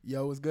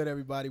Yo, what's good,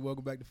 everybody?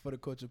 Welcome back to For the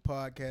Culture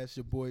Podcast.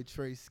 Your boy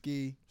Trey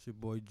Ski. It's your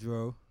boy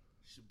Dro.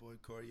 It's your boy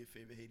Corey, your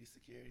favorite Haiti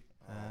security.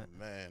 Oh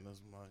man, that's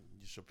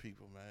your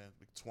people, man.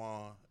 Big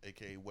Twan,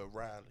 aka Wet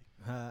Riley.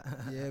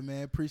 Yeah,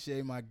 man.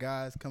 Appreciate my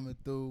guys coming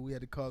through. We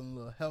had to call in a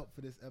little help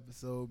for this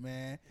episode,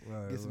 man.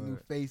 Get some new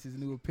faces,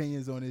 new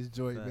opinions on this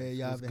joint, man.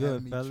 Y'all been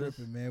having me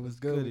tripping, man. What's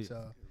good with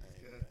y'all?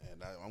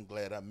 I'm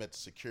glad I met the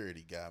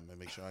security guy, man.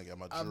 Make sure I got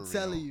my jury. I'm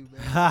telling on. you,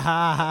 man.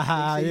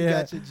 Make sure you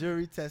got your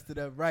jury tested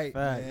up right,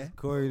 man.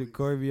 Corey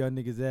be on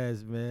niggas'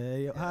 ass, man.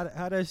 Hey,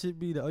 how that shit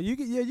be though? You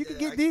can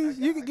get these.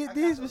 You can get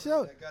these for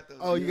sure.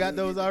 Oh, you got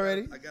those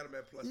already? I got them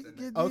at Plus. You can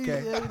get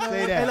Okay, these,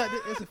 say that. Hey,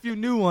 look, there's a few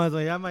new ones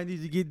on here. I might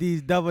need to get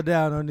these. Double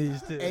down on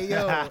these too.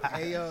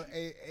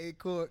 Hey,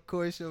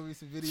 Corey showed me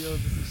some videos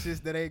of some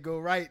shits that ain't go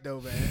right though,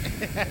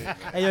 man.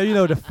 Hey, yo, you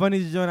know the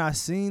funniest joint I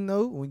seen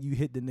though? When you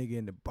hit the nigga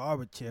in the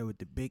barber chair with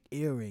the big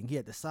earring. He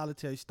had the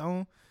solitary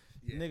stone.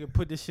 Yeah. Nigga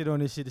put this shit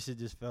on this shit. This shit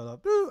just fell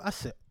off. Dude, I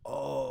said,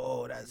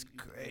 oh, that's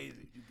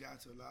crazy. You got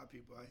to a lot of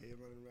people out here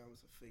running around with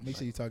some fake Make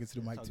sure you're talking to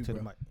the mic too, bro.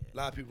 A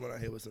lot of people running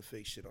out here with some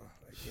fake shit on,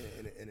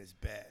 and it's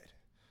bad.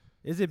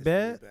 Is it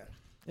bad? Really bad?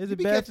 Is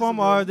it bad for them,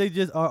 or are they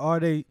just are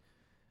they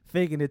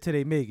faking it till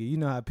they make it? You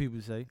know how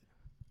people say.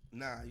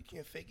 Nah, you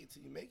can't fake it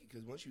till you make it,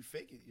 because once you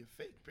fake it, you're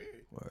fake,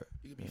 period. Word.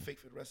 You can be fake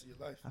for the rest of your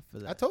life. I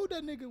feel I told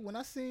that nigga when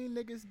I seen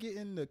niggas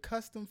getting the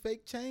custom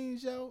fake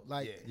chains, yo,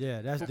 like,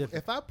 yeah, that's different.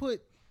 If I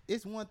put,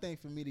 it's one thing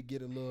for me to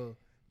get a little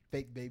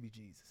fake baby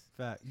Jesus.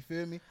 Fact. You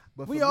feel me?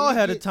 But we all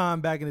had a time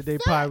back in the day,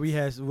 probably we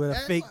had with a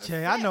fake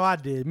chain. Facts. I know I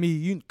did.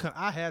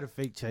 I had a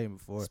fake chain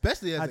before.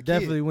 Especially as a kid. I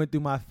definitely went through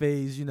my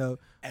phase, you know,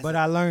 but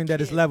I learned that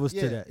it's levels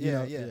to that. You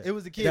know? It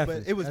was a kid,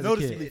 Definitely. but it was As a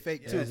noticeably kid.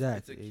 fake too.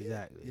 Exactly.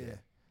 Yeah.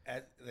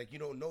 Like, you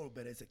don't know,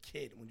 but as a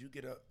kid, when you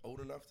get old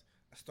enough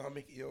to start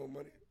making your own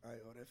money, all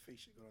that fake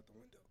shit go out the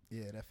window.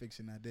 Yeah, that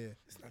fiction not there.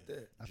 It's not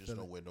there. You just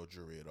don't wear no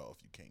jewelry at all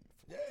if you can't.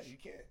 Yeah, you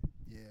can't.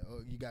 Yeah,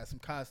 you got some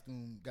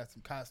costume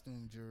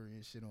jewelry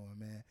and shit on,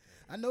 man.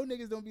 I know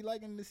niggas don't be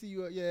liking to see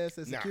you up your ass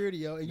at security,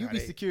 yo. And you be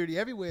security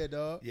everywhere,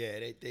 dog. Yeah,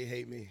 they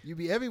hate me. You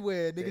be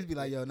everywhere. Niggas be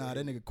like, yo, nah,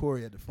 that nigga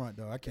Corey at the front,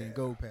 dog. I can't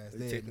go past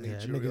that. Yeah,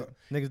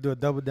 niggas do a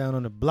double down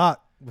on the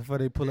block before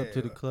they pull up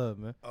to the club,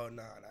 man. Oh,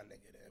 nah, nigga.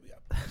 We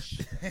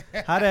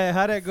got How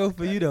that go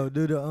for you though?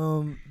 Do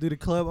the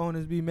club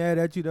owners be mad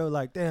at you though?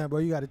 Like, damn, bro,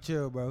 you gotta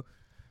chill, bro.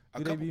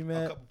 They be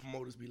mad? A couple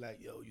promoters be like,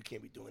 yo, you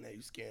can't be doing that.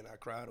 You scaring our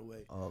crowd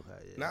away. Okay,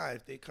 yeah. Nah,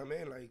 if they come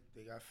in, like,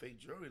 they got fake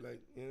jewelry, like,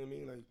 you know what I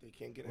mean? Like, they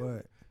can't get in.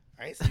 What?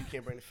 I ain't saying you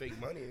can't bring the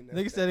fake money in.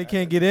 Niggas said they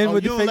can't get in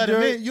with the fake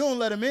jewelry? You don't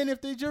let them in if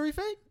they jewelry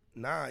fake?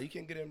 Nah, you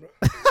can't get in, bro.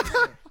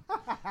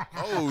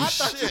 Oh,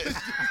 shit.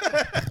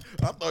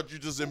 I thought you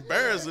just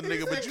embarrassed a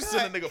nigga, but you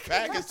send a nigga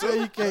package So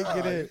you can't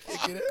get in.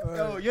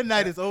 Yo, your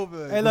night is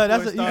over. Hey, look,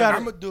 that's you got.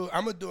 I'm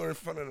gonna do it in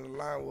front of the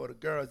line where the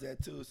girls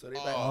at too. So they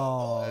like,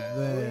 Oh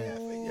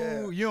man,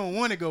 yeah. You don't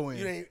want to go in.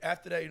 You ain't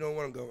after that. You don't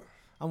want to go.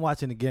 I'm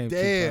watching the game too.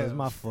 Damn. It's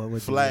my fault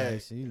with the Flag.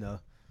 reaction, you know.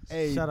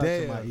 Hey, Shout out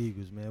damn. to my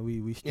Eagles, man.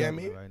 We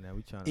struggling right now.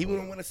 We trying to.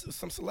 Even when it's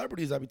some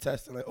celebrities, I be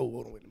testing like, oh,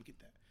 hold on, wait, let me get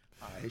that.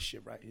 All right, his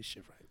shit right.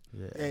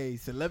 Yeah. Hey,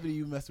 celebrity,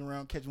 you messing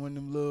around, catch one of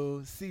them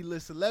little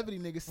C-list celebrity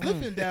niggas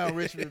slipping down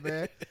Richmond,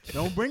 man.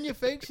 Don't bring your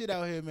fake shit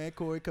out here, man.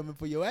 Corey coming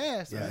for your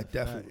ass. Yeah, man.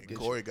 definitely.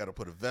 Corey got to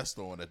put a vest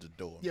on at the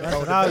door. Yeah. That's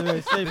what I was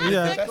gonna say.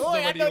 Yeah.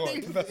 Corey, I know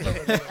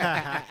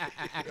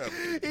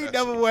he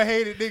never would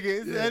hated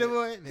nigga. That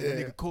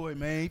nigga Corey,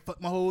 man, he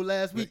fucked my whole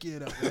last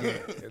weekend up.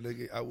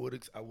 Nigga, I would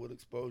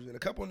expose you. And a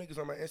couple of niggas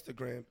on my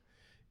Instagram,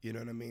 you know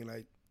what I mean,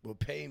 like, will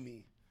pay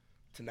me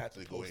to not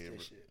to post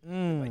that shit.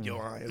 Like, yo,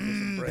 I here's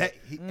some bread.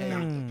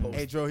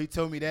 Hey, Dro, he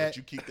told me that. But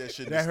you keep that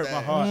shit in That the hurt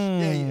my stash. heart.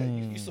 Yeah,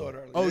 you saw it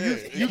earlier. Oh, Yeah,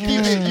 you keep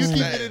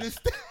it in the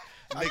stash.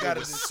 I got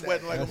it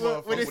sweating like a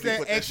motherfucker When it he said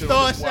put that shit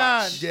on his extortion.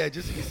 watch. Yeah,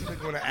 just in case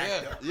nigga want to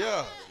act up.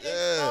 Yeah.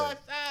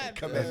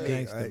 Come That's at me.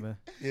 gangster, Like, man.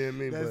 you know what I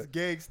mean? That's But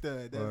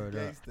gangster. Word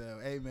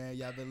up. Hey, man,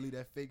 y'all better leave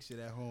that fake shit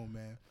at home,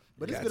 man.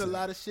 But there's Got been a to.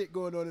 lot of shit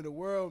going on in the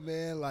world,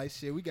 man. Like,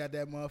 shit, we got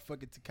that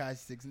motherfucking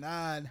Tekashi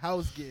 6ix9ine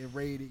house getting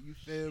raided. You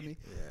feel me?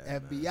 Yeah,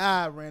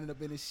 FBI ran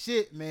up in his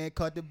shit, man.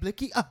 Caught the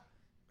blicky up.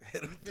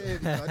 Caught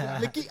the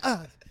blicky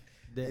up.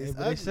 It's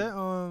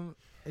But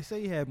they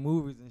say he had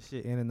movies and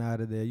shit in and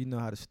out of there. You know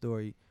how the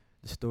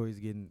story's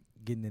getting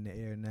in the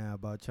air now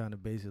about trying to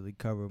basically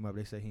cover him up.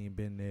 They say he ain't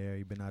been there.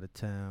 He been out of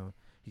town.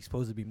 He's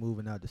supposed to be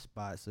moving out the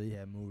spot, so he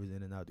had movies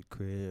in and out the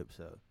crib.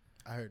 So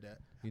I heard that.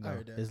 you I know,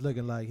 heard that. it's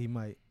looking like he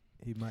might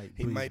breeze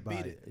by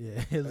beat it.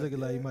 Yeah, it's looking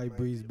like he might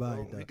breeze by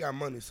it. He Though. got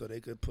money, so they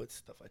could put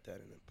stuff like that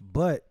in him.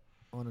 But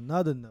on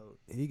another note,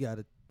 he got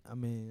to. I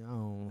mean, I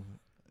don't.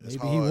 It's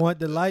Maybe he hard. want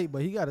the light,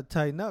 but he got to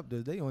tighten up.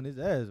 They on his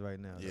ass right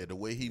now. Yeah, though. the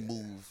way he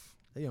move,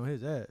 They on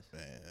his ass.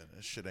 man,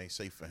 that shit ain't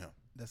safe for him.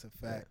 That's a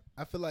fact.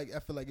 I feel like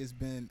it's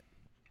been.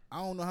 I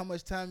don't know how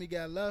much time he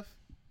got left.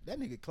 That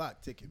nigga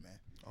clock ticking, man.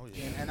 Oh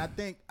yeah. And I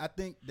think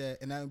that,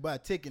 and by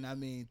ticking I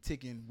mean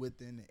ticking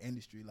within the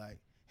industry, like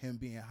him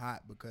being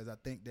hot, because I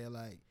think that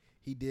like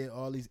he did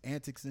all these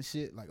antics and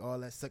shit, like all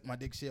that suck my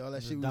dick shit, all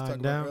that shit we was talking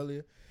about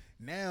earlier.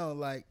 now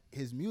like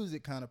his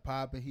music kind of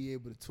popping. He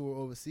able to tour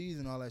overseas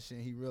and all that shit.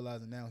 And he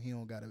realizing now he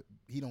don't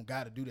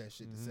gotta do that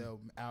shit to sell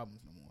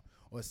albums no more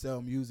or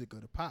sell music or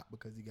to pop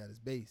because he got his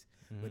base.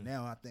 But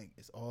now I think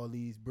it's all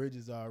these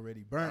bridges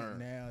already burnt.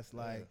 Now it's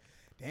like,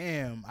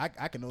 damn,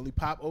 I can only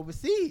pop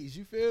overseas.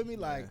 You feel me?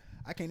 Like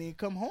I can't even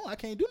come home. I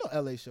can't do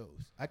no LA shows.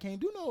 I can't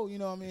do no, you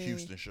know what I mean?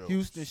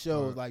 Houston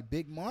shows, like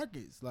big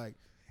markets, like.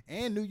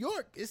 And New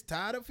York, it's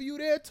tied up for you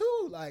there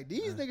too. Like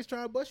these niggas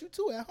trying to bust you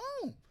too at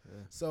home.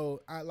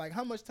 So I like,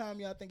 how much time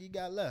y'all think he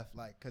got left?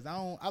 Like, cause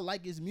I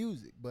like his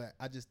music, but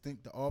I just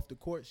think the off the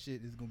court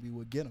shit is gonna be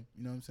what get him.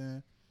 You know what I'm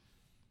saying?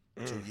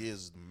 2 years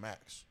is the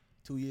max.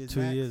 2 years.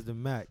 2 years the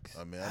max.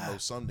 I mean, I know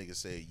some niggas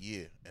say a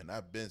year, and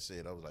I've been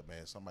said I was like,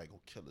 man, somebody gonna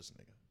kill this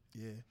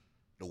nigga. Yeah.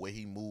 The way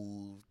he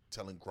moved,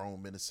 telling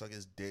grown men to suck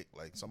his dick,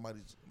 like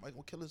somebody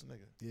gonna kill this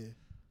nigga. Yeah.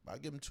 I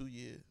give him 2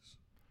 years.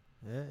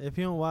 Yeah, if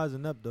he don't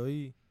wisen up though,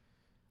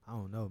 I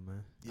don't know,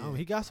 man. Yeah.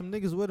 He got some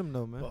niggas with him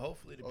though, man. But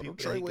hopefully the people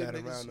that he got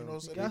around him.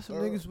 He got some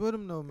niggas with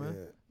him though, man.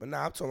 Yeah. But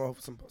now I'm talking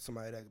about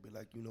somebody that could be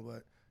like, you know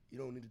what, you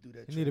don't need to do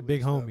that. You need a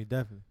big homie,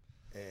 definitely.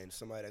 And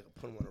somebody that could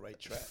put him on the right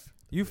track.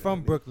 You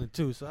from Brooklyn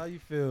too, so how you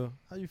feel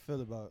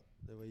about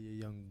the way your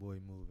young boy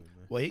moving,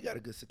 man? Well, he got a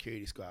good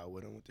security squad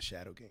with him with the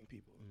Shadow Gang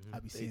people. I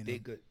be seeing they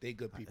good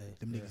people.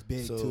 Them niggas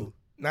big so, too.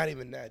 Not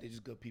even that, they're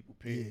just good people,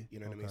 period. Yeah. You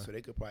know what I mean? So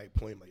they could probably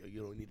point like, yo,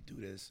 you don't need to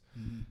do this.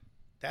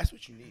 That's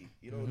what you need.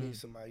 You don't need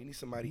somebody. You need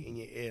somebody in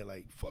your ear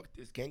like, fuck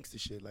this gangster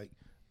shit. Like,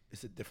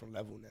 it's a different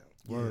level now.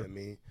 You know what I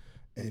mean?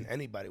 And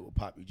anybody will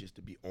pop you just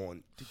to get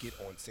on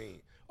scene.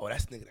 Oh,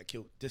 that's the nigga that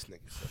killed this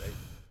nigga. So they,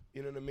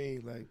 you know what I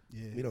mean? Like,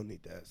 we don't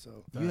need that.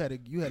 So you had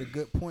a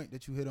good point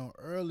that you hit on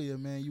earlier,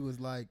 man. You was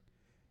like,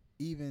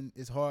 even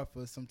it's hard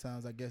for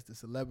sometimes, I guess, the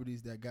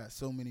celebrities that got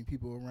so many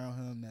people around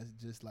him that's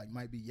just like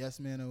might be yes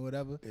men or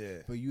whatever.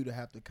 Yeah. For you to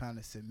have to kind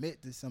of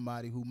submit to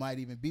somebody who might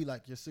even be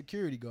like your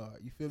security guard.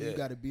 You feel me? You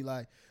got to be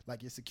like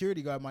your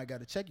security guard might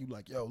got to check you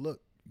like, yo,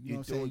 look, you know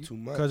what I'm saying? Too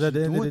much. Because at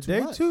the end of the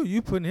day, too,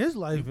 you putting his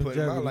life in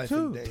jeopardy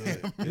too.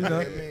 You know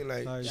what I mean?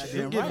 Like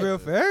it get real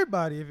for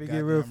everybody if it get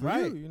real for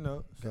you. You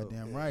know,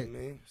 goddamn right.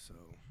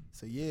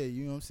 So yeah,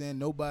 you know what I'm saying?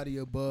 Nobody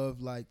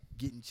above like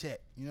getting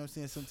checked. You know what I'm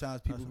saying?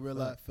 Sometimes people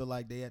feel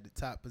like they at the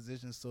top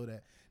position so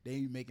that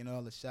they making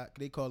all the shots.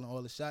 They calling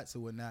all the shots or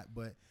whatnot.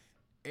 But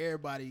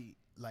everybody,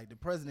 like the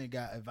president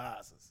got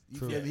advisors. You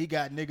feel me? He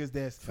got niggas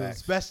that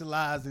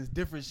specialize in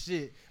different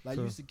shit. Like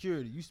you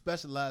security. You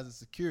specialize in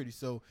security.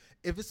 So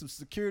if it's some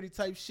security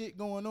type shit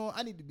going on,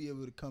 I need to be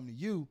able to come to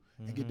you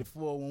and get the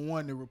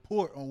 411 to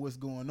report on what's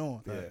going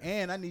on. Yeah.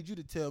 And I need you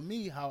to tell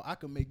me how I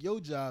can make your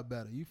job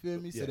better. You feel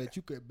me? So that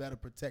you could better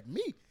protect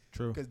me.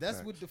 True. Because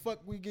that's what the fuck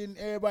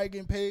everybody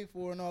getting paid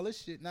for and all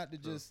this shit. Not to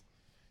just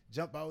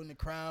jump out in the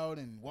crowd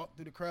and walk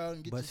through the crowd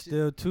and get your shit. But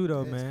still too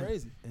though, man. man. It's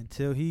crazy.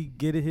 Until he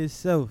get it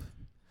himself,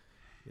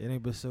 it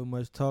ain't but so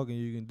much talking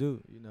you can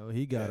do. You know,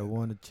 he gotta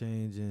want to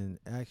change and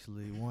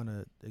actually want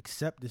to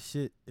accept the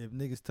shit if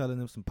niggas telling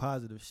him some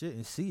positive shit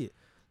and see it.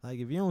 Like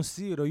if you don't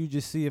see it or you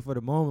just see it for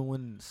the moment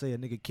when say a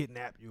nigga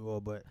kidnap you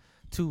or but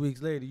 2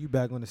 weeks later you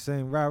back on the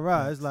same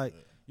rah-rah. It's like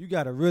you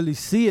gotta really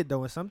see it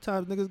though, and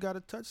sometimes niggas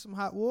gotta touch some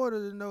hot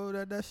water to know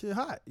that shit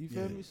hot. You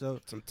feel me? So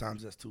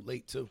sometimes that's too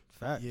late too.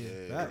 Facts.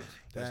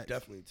 That's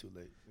definitely too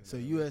late. So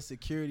you as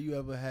security, you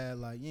ever had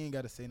like, you ain't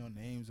gotta say no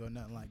names or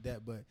nothing like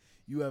that, but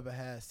you ever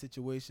had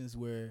situations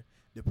where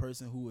the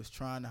person who was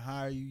trying to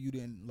hire you, you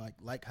didn't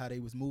like how they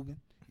was moving?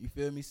 You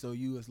feel me? So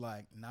you was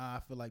like, nah, I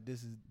feel like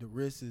the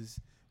risk is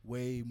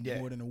way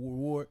more than the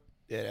reward.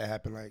 Yeah, that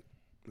happened like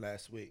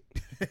last week.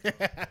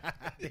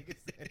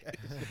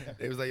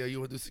 They was like, yo, you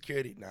want to do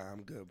security? Nah,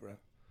 I'm good, bro.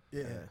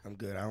 Yeah. I'm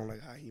good. I don't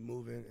like how he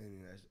moving.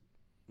 And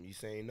you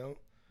saying no?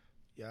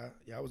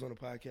 Y'all was on the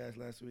podcast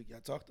last week. Y'all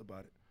talked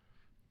about it.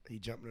 He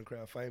jumping in the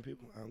crowd fighting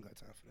people. I don't got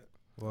time for that.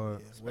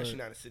 Especially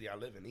not in the city I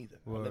live in either.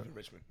 I live in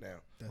Richmond now.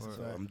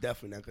 So I'm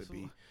definitely not going to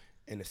be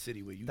in the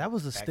city where you. That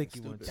was a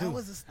sticky one too. That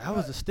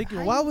was a sticky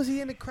one. Why was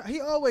he in the crowd?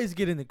 He always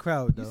get in the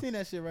crowd though. You seen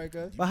that shit, right,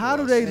 guys? But how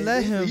do they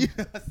let him?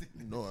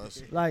 No, I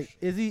see. Like,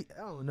 is he?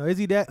 I don't know. Is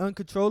he that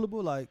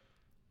uncontrollable? Like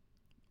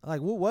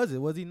what was it?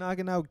 Was he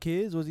knocking out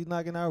kids? Was he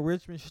knocking out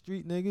Richmond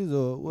street niggas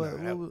or what?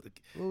 Nah, what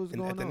was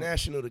going on? At the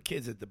National, the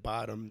kids at the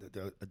bottom,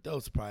 the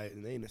adults probably,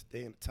 and they in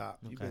the top.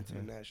 You've been to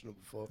the National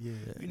before. Yeah.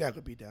 You're not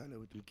gonna be down there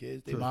with them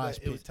kids. They mosh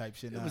pit type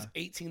shit. It was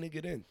 18 to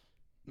get in.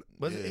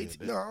 Was it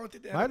 18? No, I don't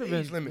think that might had have an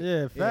age been. limit.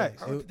 Yeah,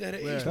 facts. I don't think that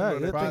had an age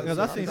Fact. limit. Because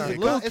I seen some It's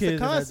little a kids.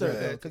 concert though,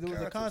 Yeah, because it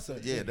was a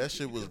concert. Yeah, that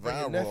shit was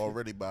viral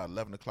already by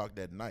 11 o'clock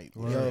that night.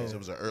 It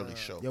was an early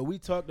show. Yo, we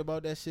talked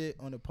about that shit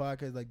on the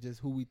podcast, like just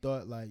who we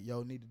thought like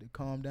needed to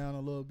calm down a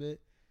little bit.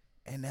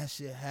 And that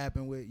shit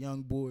happened with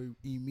Young Boy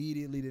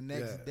immediately the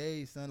next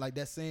day, son. Like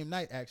that same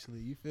night, actually.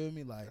 You feel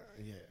me? Like,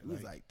 it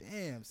was like,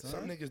 damn, son.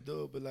 Some niggas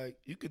do it, but like,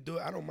 you could do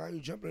it. I don't mind you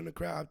jumping in the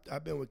crowd.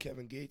 I've been with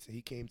Kevin Gates, and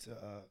he came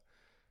to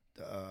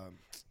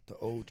the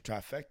old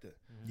Trifecta.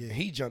 Yeah. And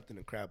he jumped in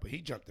the crowd, but he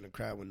jumped in the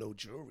crowd with no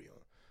jewelry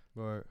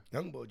on. Right.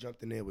 Young Boy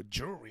jumped in there with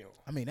jewelry on.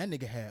 I mean, that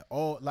nigga had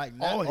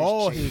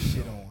all his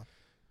shit on.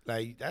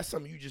 Like, that's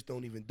something you just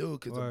don't even do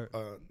because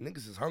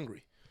niggas is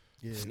hungry.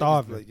 Yeah.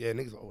 Starving. Niggas like, yeah,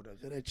 niggas like, oh,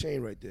 that's that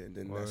chain right there, and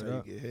then that's Word how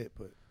up. you get hit.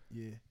 But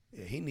Yeah.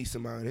 yeah, he needs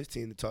somebody on his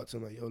team to talk to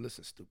him like, yo,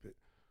 listen, stupid,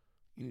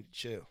 you need to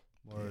chill.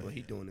 Word. What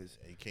he doing is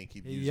He can't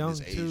keep He using young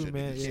his age too, as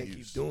man. an Yeah. can't keep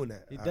excuse. doing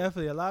that. He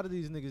definitely, a lot of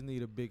these niggas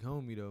need a big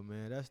homie though,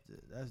 man. That's Yeah,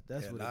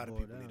 what a it lot of boils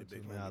people down need a to,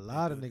 big man. homie. A They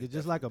lot of do. They niggas,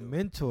 just like a definitely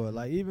do. mentor.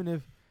 Like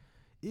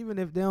even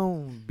if they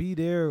don't be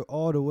there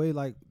all the way,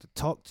 like to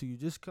talk to you,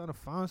 just kind of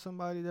find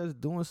somebody that's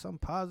doing something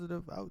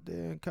positive out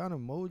there and kind of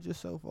mold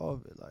yourself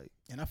off it. Like,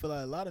 And I feel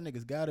like a lot of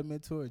niggas got a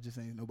mentor, it just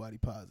ain't nobody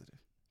positive.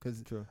 Cause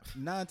true.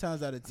 9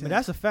 times out of I 10, mean,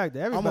 that's a fact.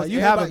 That everybody, almost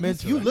you have a everybody-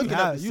 mentor. You looking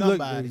up to you look-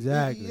 somebody.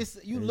 exactly.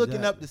 You looking up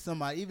Exactly. to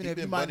somebody, even He if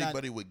you been might buddy not.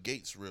 buddy with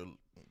Gates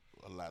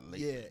a lot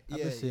lately. Yeah, yeah.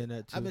 I've been seeing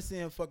that too. I've been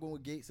seeing fucking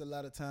with Gates a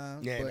lot of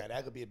times. Yeah, but nah,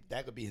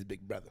 that could be his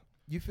big brother.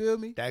 you feel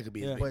me? That could be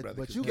his Yeah. big But brother.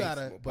 but 'cause you Gates is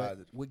gotta. more But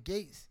positive. with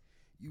Gates,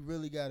 you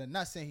really gotta.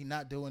 Not saying he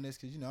not doing this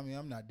because I mean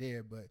I'm not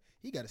there, but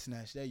he gotta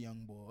snatch that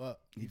young boy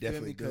up. He You feel me?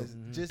 definitely do. Because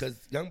Mhm. just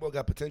Because young boy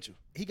got potential.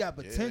 he got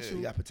potential.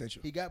 He got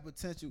potential. He got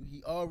potential.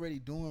 He already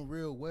doing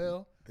real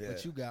well, Yeah.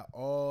 but you got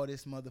all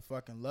this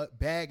motherfucking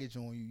baggage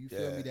on you. You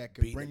feel me? That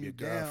could Beating bring up you your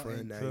down girlfriend.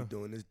 and, Now Sure. you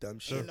doing this dumb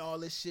shit. and all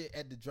this shit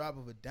at the drop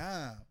of a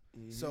dime.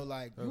 Mhm. So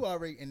like you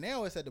already, and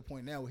now it's at the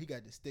point now where he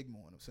got the stigma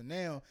on him. So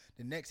now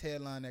the next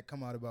headline that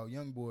come out about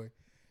young boy,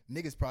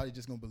 niggas probably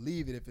just gonna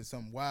believe it if it's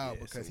something wild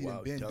Yeah, because some he done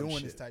wild, been dumb doing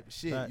this shit. type of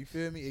shit. Facts. You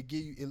feel me? It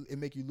give you, it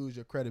make you lose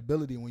your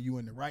credibility when you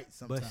in the right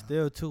sometimes. But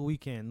still, too, we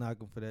can't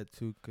knock him for that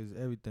too, because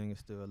everything is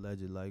still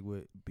alleged, like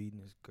with beating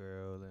his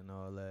girl and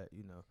all that,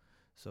 you know.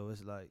 So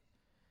it's like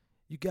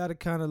you gotta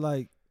kind of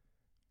like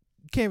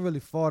you can't really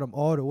fault him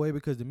all the way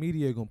because the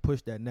media gonna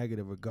push that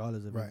negative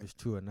regardless of Right. if it's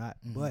true or not.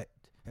 Mhm. But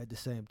at the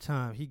same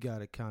time, he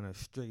gotta kind of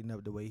straighten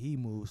up the way he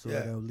moves so Yeah.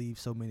 it don't leave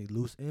so many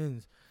loose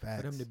ends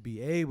Facts. for them to be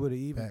able to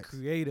even Facts.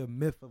 create a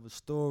myth of a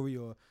story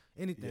or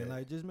anything. Yeah.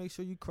 Like just make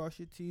sure you cross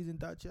your T's and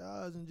dot your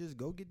I's and just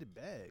go get the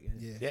bag.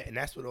 And Yeah. Yeah, and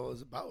that's what all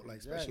it's about. Like,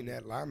 especially in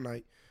Exactly. that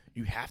limelight,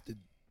 you have to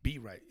be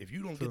right. If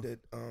you don't True. get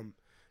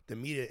the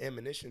media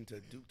ammunition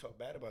to talk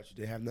bad about you,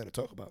 they have nothing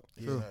to talk about.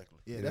 Yeah. Exactly.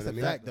 Yeah, You that's know a what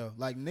I mean? fact though.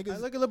 Like Hey,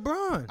 niggas, look at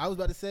LeBron. I was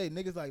about to say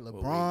niggas like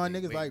LeBron, Well,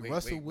 niggas like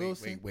Russell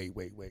Wilson. Wait.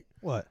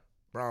 What?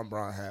 Brown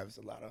has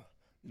a lot of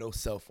no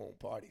cell phone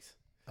parties.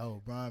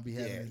 Oh, Brian be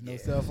having his no yeah.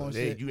 cell phone So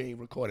they- shit. You ain't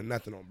recording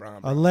nothing on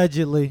Brown.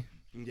 Allegedly.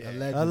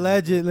 Yeah.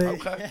 Allegedly.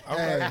 Okay.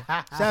 Hey,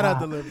 shout out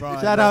to LeBron.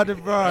 Shout out to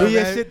Bron. Do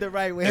your man. shit the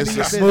right way. It's Handle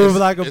your a business. smooth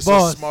like a it's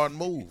boss. a smart move.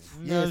 You know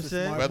what Yeah, I'm it's a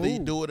saying? smart Whether you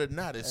move. do it or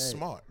not, it's Hey.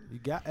 smart. You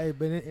got,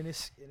 but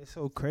it's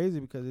so crazy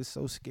because it's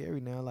so scary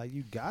now. Like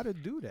you gotta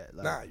do that.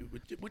 Like, Nah,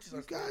 which is You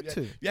understandable. got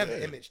to. You have an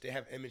Yeah. image. They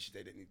have an image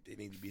that they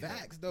need to be.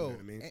 Facts held. though, You know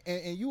what I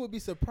mean? and you would be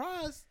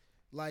surprised.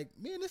 Like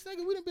me and this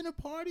nigga, we done been to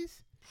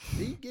parties.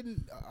 He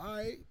getting all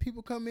right.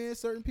 People come in,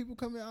 certain people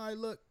come in. All right,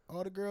 look,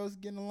 all the girls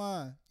get in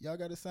line. Y'all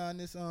got to sign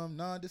this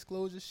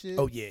non-disclosure shit.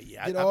 Oh yeah.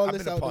 Get all I've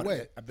this been a out the part of way.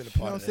 that. I've been a You know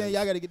part what I'm of saying? that.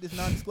 Y'all got to get this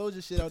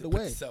non-disclosure shit out the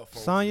way.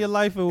 sign your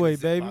life away,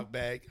 baby. Ziploc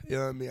bag. You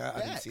know what I mean? I've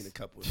Facts. seen a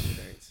couple of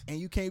things. And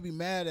you can't be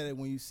mad at it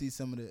when you see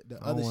some of the I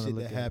don't other wanna shit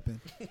look that at it.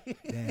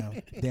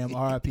 happened. Damn,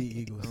 R.I.P.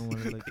 Eagles. I don't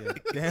want to look at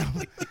it.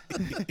 Damn.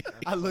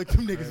 I looked,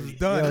 them niggas was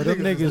done. Yo, them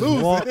was niggas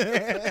losing. walk.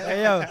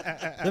 Hey yo,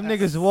 them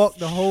niggas walked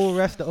the whole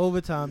rest of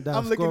overtime down.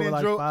 I'm looking scoring at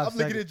like Joe. 5 I'm looking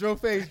seconds. at Joe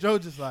face. Joe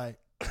just like,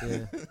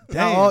 Yeah.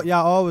 damn.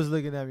 Y'all always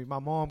looking at me. My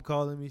mom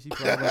calling me. She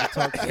probably about to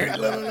talk to me.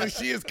 Look,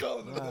 she is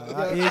calling.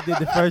 I did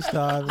the first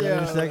time, man. Yeah.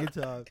 The second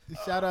time.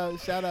 Shout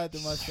out to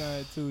my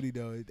son Tootie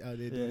though. Out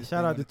there doing Yeah, his shout thing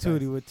out on to the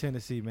Titans. Tootie with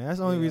Tennessee, man. That's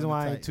the only Yeah, reason on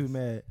the why I ain't too Titans.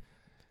 mad.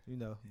 You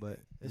know, but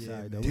it's Yeah,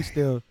 alright though. man. We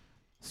still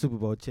Super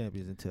Bowl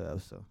champions until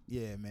us, so.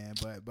 Yeah, man.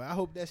 But I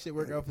hope that shit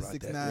work Yeah, out for ride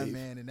that 6ix9ine, wave.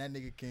 man, and that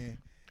nigga can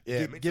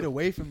Yeah, me get too.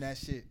 away from that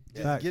shit.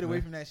 Just Facts, get away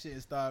man. from that shit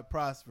and start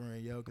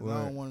prospering, yo. Because I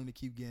Word. don't want him to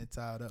keep getting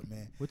tied up,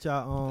 man. What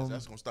y'all 'Cause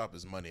that's gonna stop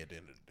his money at the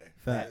end of the day.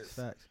 facts.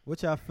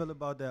 What y'all feel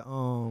about that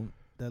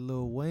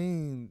Lil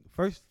Wayne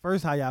first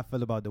how y'all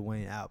feel about the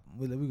Wayne album?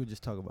 We could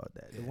just talk about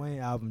that. The Yeah. Wayne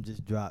album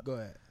just dropped. Go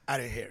ahead. I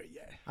didn't hear it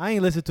yet. I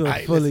ain't listened to I it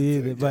ain't fully listened to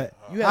either, it but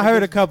yet. You had I a heard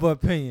good- a couple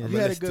opinions. You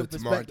had a listen to good it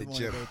tomorrow at perspective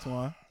the on it, gym. though,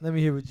 Twan. Let me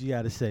hear what you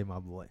got to say, my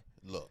boy.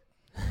 Look,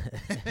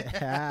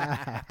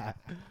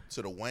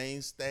 to the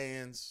Wayne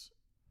stands,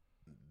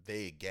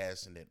 they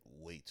gassing it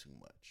way too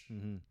much.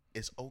 Mm-hmm.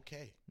 It's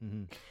okay.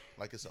 Mm-hmm.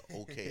 Like it's an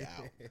okay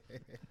album.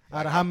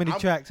 Out of how many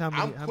tracks? How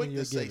I'm many quick you'll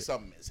to say give it?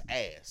 something is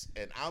ass,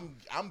 and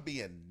I'm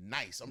being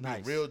nice. I'm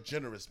Nice. being real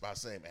generous by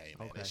saying, "Hey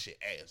man, Okay. that shit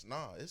ass."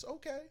 Nah, it's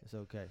okay, It's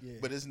okay. Yeah.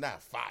 but it's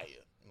not fire.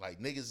 Like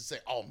niggas say,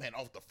 "Oh man,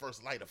 off the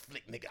first light of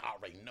flick, nigga, I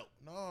already know."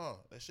 No,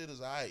 that shit is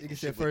alright. You Them can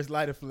say shit first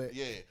lighter flick.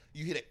 yeah,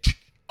 you hear that?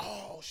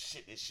 Oh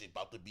shit, this shit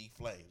about to be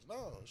flames.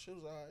 No, shit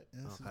was alright.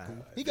 Yeah, this is Okay.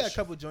 cool. He got a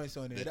couple joints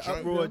on there. the The joint-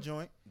 uproar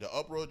joint. The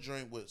uproar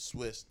joint with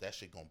Swiss, that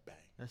shit gonna bang.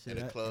 That shit, In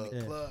the that- club,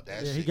 yeah. Club.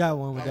 that Yeah, shit he got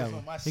one with I that was one.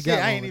 on my He shit. got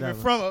I one ain't with even that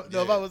one. from up.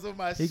 No, if Yeah. I was on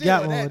my He shit.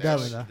 got on one that with that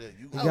joint. one. Yeah,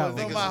 you He got got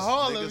niggas, one. my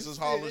Harlem niggas is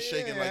Harlem shit,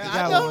 shaking yeah. like I it's He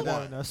got know. one with that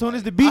one. one. As soon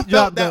as the I beat felt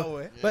dropped, that though.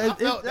 way. But I it,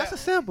 felt that's that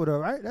a sample, though,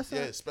 right? That's Yeah,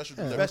 a special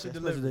yeah, delivery. Special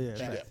special delivery.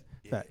 delivery.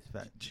 Facts.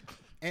 Facts.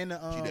 And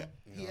that, you know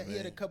he what I had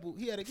a mean? couple.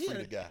 He had a Free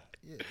the guy.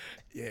 yeah.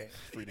 Yeah.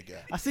 Free the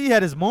guy. I see he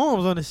had his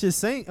moms on the shit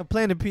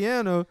playing the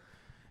piano,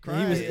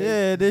 He was,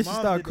 then she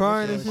started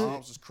crying and shit.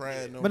 Moms was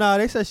crying. But no,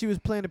 they said she was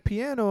playing the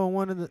piano on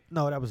one of the.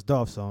 No, that was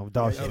Dolph's song.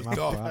 Dolph's that song. was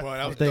Dolph, bro.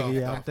 That was Dolph.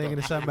 I'm thinking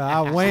of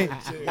something. Wayne.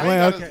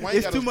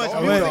 It's too much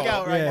music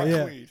out right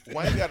now.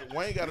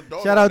 Wayne got a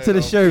daughter. Shout out to the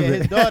Yeah,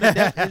 sherbet. his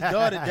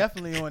daughter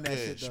definitely on that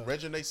shit though.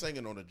 Reginae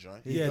singing on the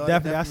joint. His Yeah, daughter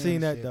definitely. I on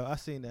seen that shit. though. I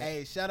seen that.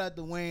 Hey, shout out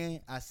to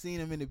Wayne. I seen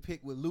him in the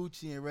pic with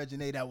Lucci and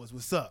Reginae. That was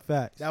what's up.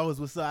 Facts. That was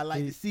what's up. I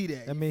like He- to see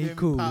that. I You mean, he feel me?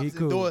 cool. Pops He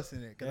cool.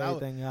 endorsing it. 'Cause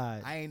Everything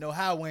alright. I ain't know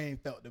how Wayne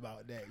felt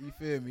about that. You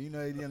feel me? You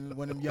know, he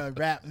one of them young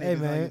rap niggas Hey,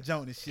 on man. your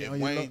joint and shit. If on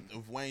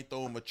your Wayne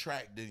throw him a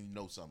track, then you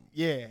know something.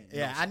 yeah.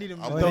 I need him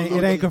to I'm Oh, throw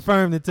it ain't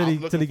confirmed until I'm he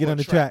looking get for on a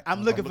the track.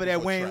 I'm looking for looking that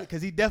for a Wayne track.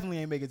 because he definitely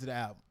ain't make it to the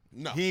album.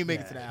 No. He ain't make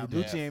it to the Nah, album.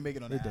 he Lucci did. ain't make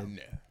it on the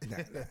He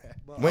did.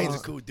 album. Wayne's a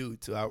cool dude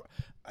too.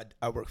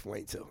 I work for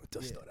Wayne too.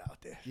 Just throw it out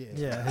there.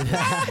 Yeah.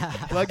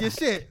 Yeah. Plug your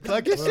shit.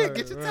 Plug your shit. Word,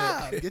 Get your word.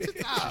 time. Get your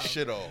Get time. your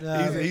shit off.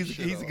 Nah,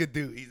 He's a good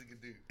dude. He's a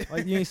good dude.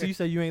 Like, you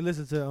said you ain't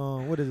listen to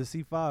what is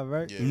it, C5,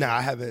 right? Yeah. Nah,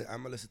 I haven't. I'm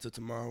gonna listen to it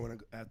tomorrow when I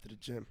go after the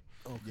gym.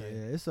 Yeah,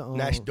 it's a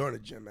Actually during the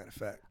gym, matter of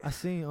fact. I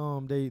seen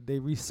they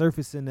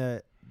resurfacing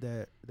that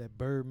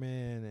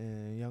Birdman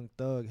and Young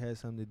Thug had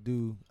something to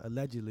do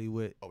allegedly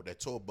with Oh, that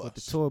tour bus.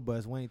 the tour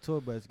bus. Wayne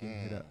tour bus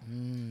getting hit up.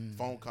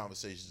 Phone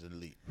conversations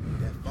elite.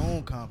 That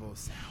phone combo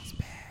sounds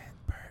bad,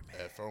 Birdman.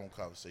 That phone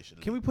conversation.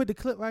 Can we put the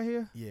clip right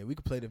here? Yeah, we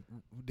could play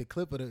the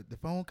clip of the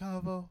phone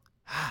convo.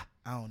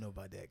 I don't know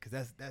about that because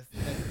that's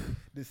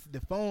the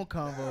phone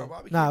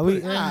convo. Nah,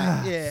 we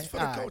yeah, It's for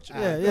the alright, culture.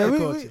 alright, yeah. for the We,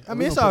 culture. I We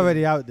mean, it's gonna put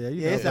already out there. it-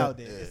 You Yeah, know. it's out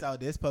there. Yeah. It's out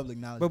there. It's public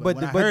knowledge. But- But but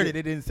when I the- heard it,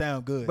 it didn't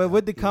sound good. But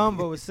what the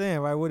combo was saying,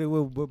 right?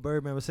 What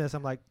Birdman was saying,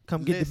 something like,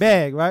 "Come get the Listen,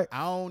 bag," right?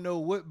 I don't know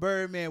what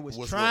Birdman was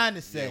What's trying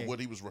what- to say. Yeah,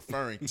 what he was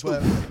referring to.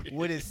 but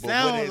what it But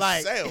sound what it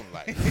like, sound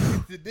like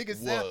the nigga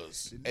sound.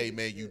 was, hey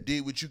man, you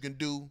did what you can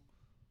do.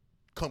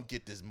 Come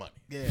get this money.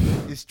 Yeah,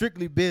 it's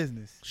strictly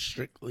business.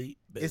 Strictly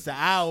It's an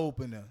eye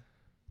opener.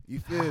 You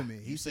feel me?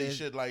 You say says-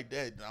 shit like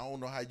that, I don't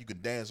know how you can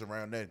dance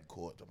around that in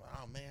court. I'm like,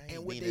 oh man, I ain't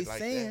And what mean they it like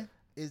saying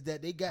is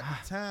that they got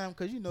the time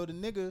because you know the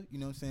nigga, you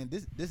know what I'm saying?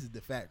 This is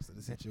the facts of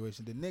the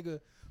situation. The nigga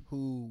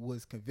who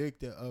was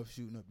convicted of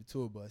shooting up the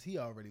tour bus, he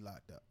already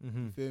locked up.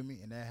 Mm-hmm. You feel me?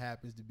 And that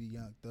happens to be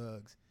Young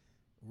Thug's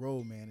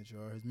road manager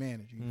or his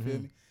manager. You feel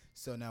Mhm. me?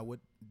 So now what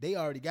they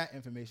already got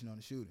information on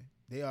the shooting.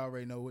 They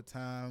already know what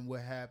time,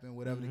 what happened,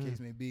 whatever the case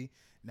may be.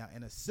 Now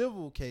in a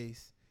civil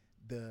case,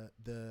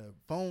 the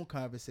phone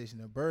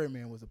conversation of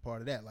Birdman was a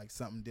part of that, like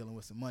something dealing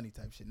with some money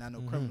type shit, not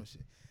no criminal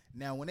shit.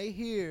 Now when they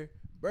hear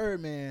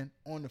Birdman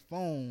on the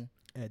phone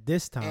At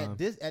this time,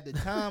 at the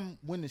time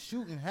when the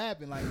shooting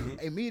happened, like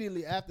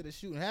immediately after the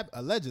shooting happened,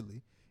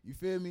 allegedly, you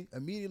feel me?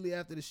 Immediately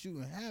after the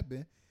shooting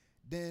happened,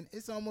 then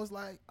it's almost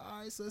like,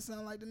 all right, so it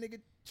sounds like the nigga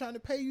trying to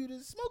pay you to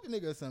smoke the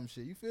nigga or some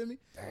shit. You feel me?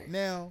 Dang.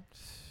 Now,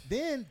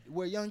 then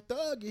where Young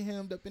Thug get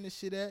hemmed up in the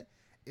shit at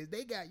is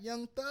they got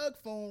Young Thug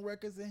phone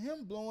records of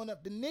him blowing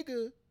up the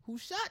nigga who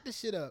shot the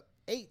shit up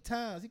 8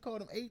 times. He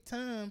called him 8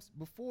 times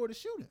before the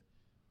shooting.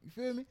 You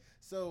feel me?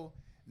 So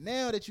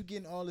now that you're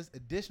getting all this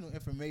additional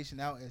information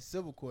out in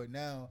civil court,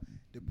 now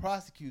the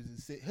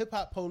prosecutors, hip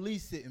hop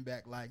police sitting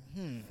back like,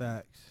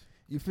 facts.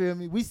 you feel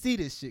me? We see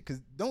this shit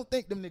because don't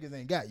think them niggas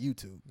ain't got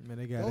YouTube. Man,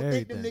 they got Don't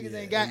everything. think them niggas Yeah,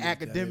 ain't got they got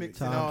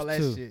academics everything. and all that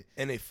Times 2. shit.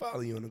 And they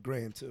follow you on the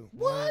gram too.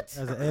 What?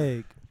 As an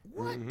egg.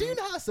 What? Do you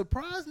know how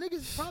surprised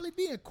niggas probably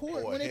be in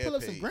court Or when they hair pull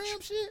up some page.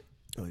 gram shit?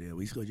 Oh yeah,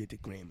 we go get the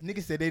gram.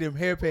 Niggas said they them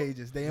hair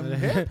pages. They them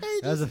hair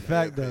pages. That's a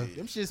fact, though. page.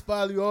 Them shits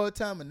follow you all the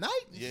time of night.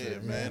 and Yeah,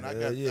 shit. man. I Yeah,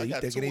 got yeah, I you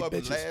got thinking 2 they of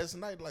them bitches. last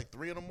night, like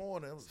 3 in the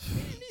morning. It was,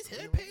 Man, these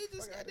hair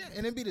pages, goddamn.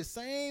 And it be the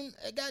same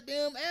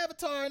goddamn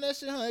avatar and that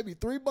shit, huh? It be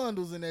 3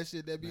 bundles in that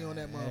shit that be on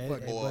that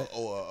motherfucker.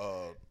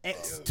 or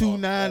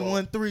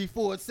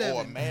X2911347.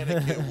 or a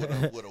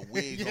mannequin with a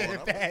wig Yeah, on. I'm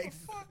like, facts.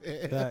 Fact.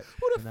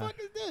 Who the Nah. fuck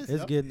is this? It's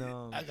yo? getting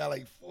I got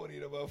like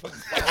 40 of them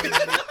motherfuckers.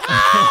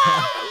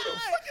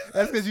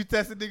 That's because you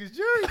tested niggas'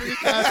 jury. Niggas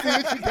trying to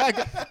see what you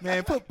got.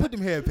 Man, put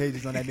them hair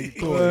pages on that nigga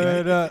Corey,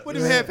 Word man. up, Put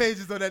them man. hair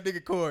pages on that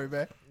nigga Corey,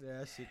 man. Yeah,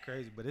 that shit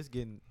crazy, but it's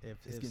getting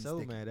if getting so,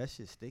 sticky. man, that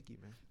shit sticky,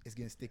 man. It's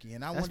getting sticky,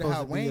 and I That's wonder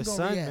how supposed to be Wayne your gonna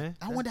son, react. man.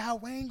 I wonder how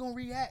Wayne gonna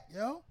react,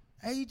 yo.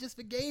 Hey, he just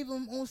forgave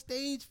him on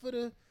stage for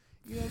the,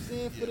 you know what I'm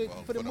saying,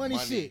 for the money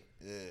shit,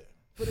 Yeah.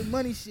 for the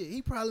money shit.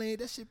 He probably ain't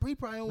that shit. He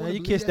probably don't want Man, to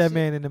you kissed that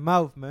man in the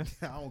mouth, man.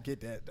 I don't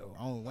get that though.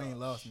 Wayne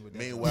lost me with that.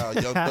 Meanwhile,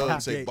 Young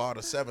Thug say bought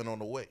a 7 on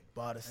the way.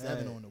 Bought a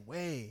 7 Hey. on the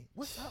way.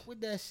 What's up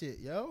with that shit,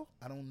 yo?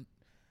 I don't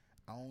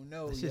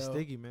know. That shit yo.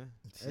 sticky, man.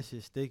 That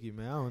shit sticky,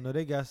 man. I don't know.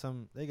 They got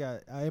some. They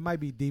got. It might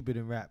be deeper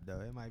than rap,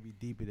 though. It might be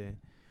deeper than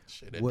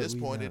Shit, at What this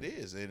we point know. it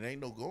is. It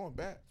ain't no going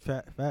back.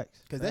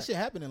 facts. Cause that shit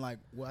happened in like,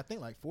 well, I think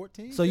like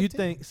 14. So you 15?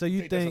 think? So you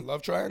Think that's a think?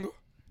 love triangle?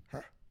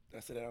 Huh?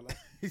 That's it out loud.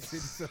 He said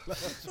it's a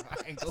love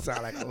triangle.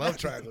 Sound like a love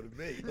triangle to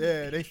me.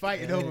 Yeah, they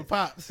fighting over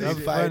pops. They I'm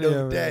fighting funny over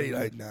over daddy it.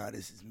 like, nah,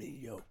 this is me,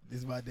 yo. This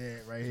is my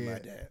dad right This is here. my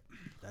dad.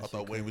 I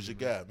thought Wayne was your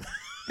guy.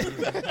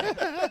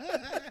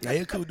 Now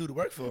he could do the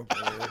work for him.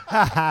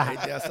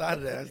 Anything outside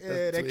of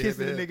that, that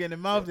kissing the nigga in the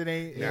mouth, it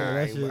ain't. Nah,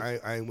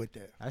 that I ain't with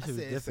that. That I shit was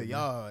said, so different.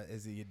 y'all,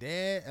 is it your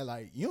dad? And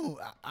like,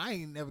 I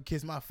ain't never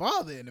kissed my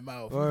father in the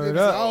mouth. Word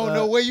So up, I don't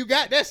know where you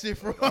got that shit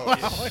from. Oh, yeah.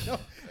 I don't know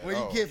where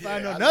you can't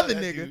find I another love that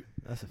nigga. dude.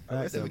 That's a I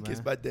fact, though, never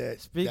kissed man. my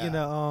dad. Speaking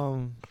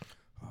of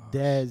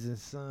dads and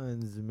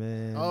sons,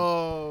 man.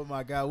 Oh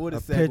my God, what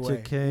a picture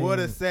segue. came. What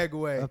a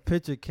segue. A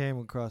picture came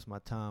across my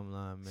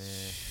timeline, man.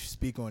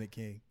 Speak on it,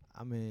 King.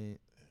 I mean,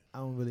 I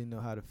don't really know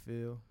how to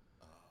feel.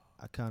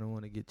 I kind of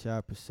want to get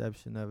y'all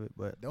perception of it,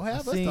 but Don't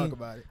have I us seen, talk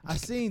about it. I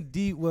seen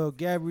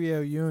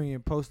Gabrielle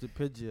Union post a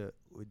picture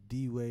with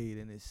D Wade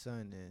and his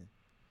son, and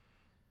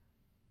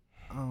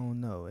I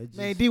don't know. It just,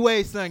 Man,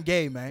 D-Wade's son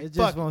gay, man. it just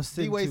Fuck won't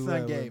sit D-Wade's too son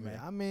well gay, with me.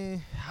 man. I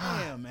mean,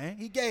 Damn, man.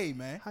 He gay,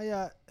 man. how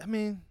y'all? I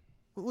mean,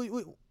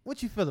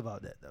 what you feel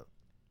about that though?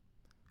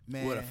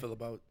 Man. What I feel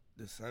about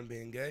the son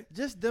being gay?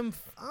 Just them.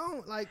 I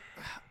don't like.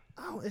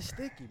 I don't. It's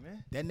sticky,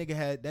 man. That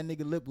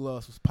nigga lip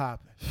gloss was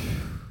popping.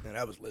 Man,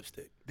 that was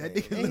lipstick. That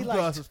Man. nigga And lip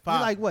gloss was popping.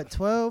 he like what?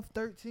 12,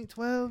 13,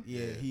 12?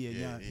 Yeah, he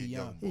young. he He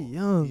young. He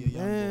young, He a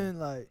young man.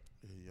 Like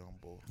Yeah, young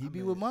boy. He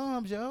be with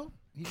moms, yo.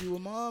 He be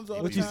with moms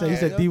all what the you time. say? You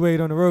said yo. D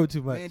Wade on the road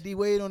too much. Man,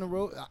 D-Wade on the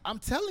road. I'm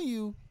telling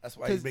you, That's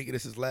why he's 'Cause- making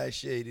this his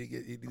last year.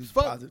 He do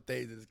Fuck. positive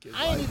things in his kid's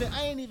I ain't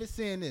life. even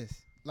saying this.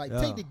 Like,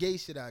 Yeah. take the gay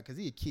shit out because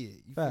he a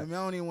kid. You feel Facts. me?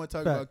 I don't even want to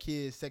talk Facts. about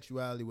kids,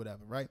 sexuality,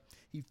 whatever, right?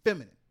 He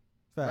feminine,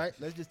 Fact. right?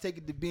 Let's just take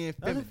it to being That's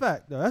a feminine.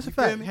 fact, though. That's You a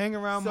feel fact. me? Hang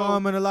around So-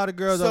 mom and a lot of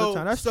girls all the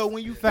time. That's so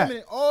when you fact.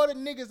 feminine, all the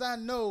niggas I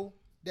know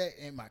that,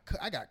 and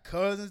I got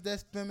cousins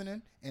that's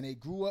feminine, and they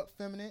grew up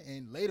feminine,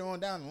 and later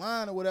on down the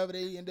line or whatever,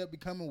 they end up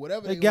becoming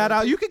whatever They they got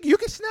wanna out. be. You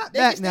can snap They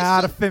back get now that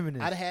out shit. of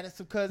feminine. I'd have had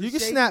some cousins. You can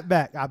shake, snap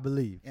back, I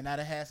believe. and I'd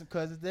have had some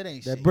cousins that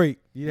ain't That shake. break.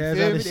 You You know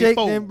feel what me? I'm They shake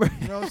fold. then break.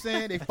 You know what I'm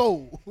saying? They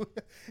fold. you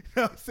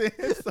know what I'm saying?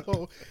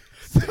 So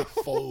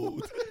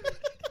Fold.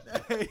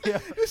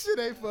 this shit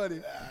ain't funny.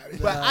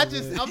 But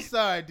I'm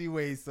sorry,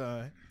 D-Wade,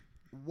 son.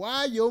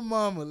 Why your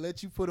mama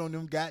let you put on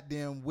them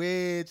goddamn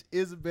Wedge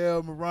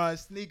Isabel Marant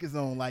sneakers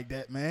on like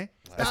that, man?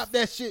 Stop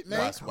that shit, man.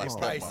 Watch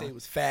Probably that, say man. it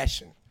was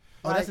fashion.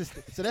 Oh,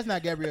 so that's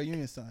not Gabrielle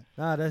Union's son.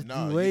 Nah, that's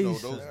Nah, D you Wade. know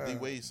son. those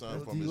D-Wade son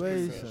That's from his D-Wade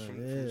previous- son. From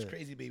Yeah. his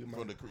crazy baby from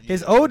mama. the-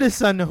 His yeah. oldest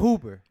son, the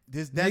Hooper.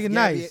 That's Nigga Gabby-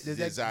 nice.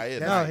 that's- Zaire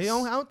that's- No, nice. he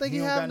don't. I don't think he,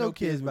 He don't have got no no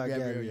kids kids by with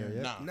Gabrielle. Gabrielle.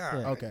 Yeah. Nah. Nah.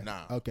 Yeah. Okay.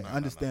 Nah, Okay. nah, nah,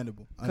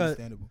 Understandable. Cause-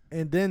 Understandable.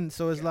 And then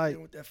so it's like,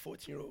 with that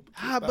 14-year-old.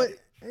 but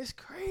it's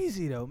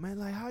crazy though, man.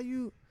 Like how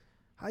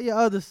your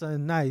other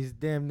son nice,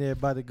 damn near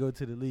about to go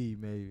to the league,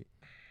 maybe.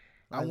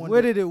 I Like, wonder-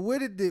 where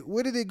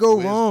did it go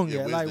Where's- wrong? yeah, Yeah,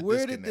 where's like the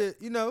where did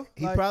disconnect?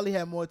 He like, probably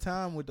had more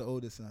time with the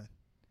older son.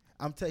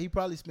 He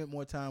probably spent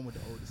more time with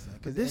the older son.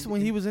 Cause this when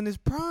he was in his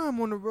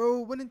prime on the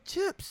road winning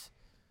chips.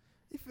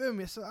 You feel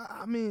me? So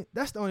I mean,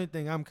 that's the only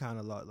thing I'm kind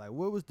of lost. Like,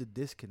 where was the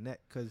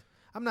disconnect? Cause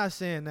I'm not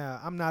saying now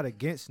I'm not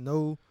against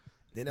no.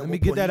 Let me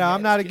get that out.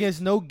 I'm not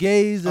against no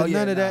gays or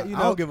none of that. You I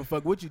know, don't give a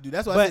fuck what you do.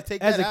 That's why I said but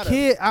take as that a out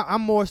kid,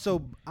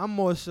 I'm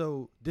more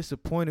so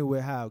disappointed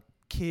with how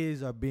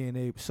kids are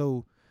being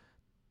so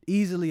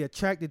easily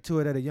attracted to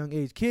it at a young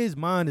age. Kids'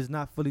 mind is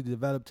not fully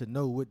developed to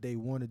know what they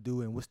want to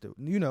do and what's the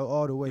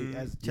all the way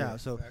as a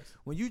child. So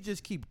when you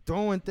just keep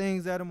throwing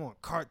things at them on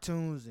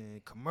cartoons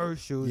and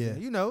commercials, Yeah.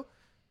 and,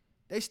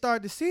 they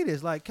start to see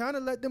this. Like, kind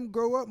of let them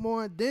grow up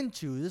more and then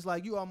choose. It's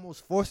like you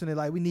almost forcing it.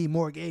 Like, we need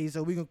more gays,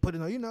 so we can put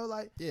it on.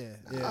 Like, Yeah,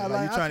 I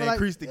like you trying to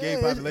increase the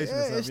gay population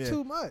or something. It's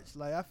too much.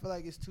 Like, I feel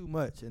like it's too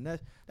much, and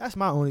that's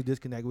my only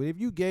disconnect with it. If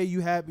you gay,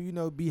 you happy,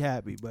 be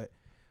happy. But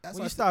That's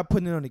when why you start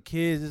putting it on the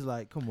kids, it's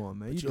like, come on,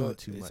 man, you doing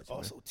too It's much.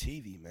 also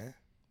TV, man.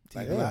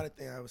 Like Yeah. a lot of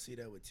things I would see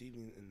that with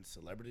TV and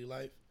celebrity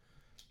life.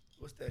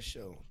 What's that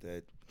show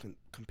that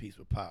competes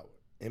with Power?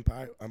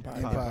 Empire.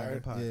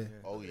 Empire. Yeah.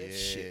 Oh yeah. That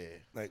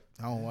shit. Like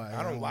I don't watch.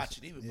 I don't watch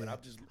it either, but yeah. I'm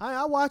just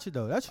I watch it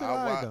though. That's what I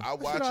I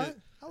watch it.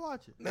 I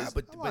watch it. Nah,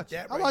 but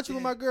that I right watch it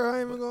with there- my girl. I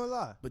ain't even gonna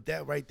lie. But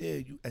that right there,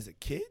 you as a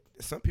kid,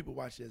 some people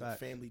watch it as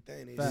Facts. a family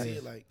thing. They Facts. see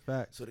it like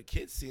Facts. so the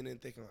kids seeing it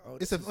and thinking, oh,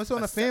 It's this is it's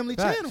on a separate- family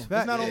Facts, channel. facts.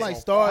 It's not on Yeah. like I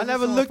Stars. I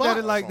never it's on looked at it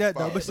Fox. like on that though.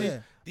 Fox. But see, Yeah.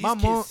 These my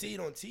kids mom. see it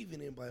on TV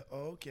and they be like, oh,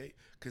 okay.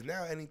 Because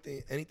now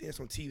anything that's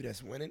on TV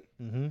that's winning,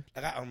 Mm-hmm.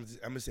 like I'm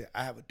gonna say,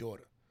 I have a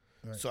daughter,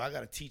 Right. so I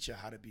gotta teach her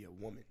how to be a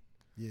woman.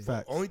 Yeah.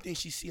 Facts. Only thing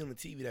she see on the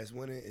TV that's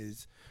winning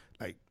is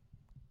like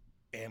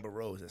Amber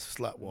Rose, that's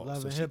slut walk.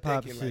 Love So and she hip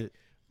hop thinking shit. like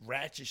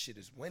ratchet shit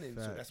is winning,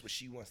 so Facts. that's what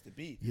she wants to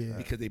be. Yeah.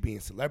 Because they being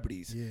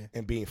celebrities Yeah.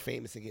 and being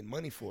famous and getting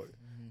money for it.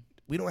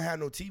 We don't have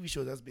no TV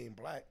shows that's being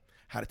black.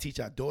 How to teach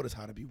our daughters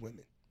how to be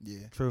women.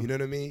 Yeah. True. You know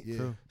what I mean? Yeah.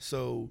 True.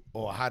 So,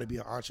 or how to be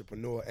an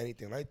entrepreneur,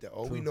 anything like that.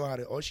 All True.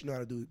 all she know how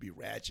to do is be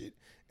ratchet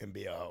and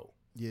be a hoe.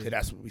 Yeah. Cause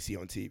that's what we see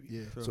on TV.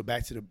 Yeah. True. So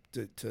back to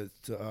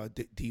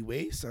D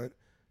Wade, son.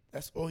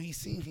 That's all he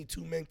seen. He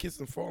two men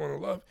kissing, falling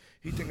in love.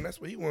 He thinking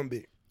that's what he want to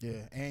be.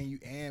 Yeah. And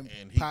And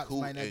he Pops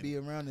cool might not and- be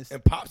around this.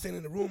 And Pops ain't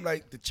in the room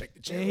like to check the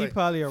And channel. he like,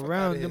 probably fuck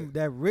around outta them here.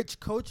 that rich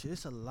culture.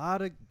 It's a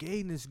lot of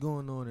gayness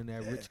going on in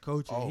that rich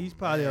culture. Oh, He's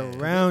probably man.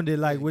 around it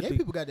like with Gay the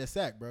people got that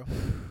sack, bro.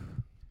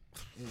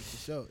 Yeah, for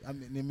sure. I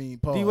mean,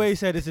 pause. D-Wade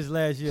said this is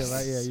last year,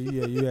 right?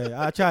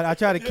 Yeah. I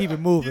try to keep it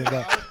moving,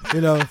 but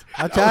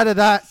I try to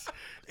not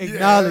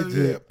acknowledge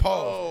it.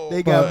 Pause.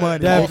 They got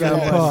money. That They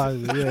got got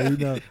money.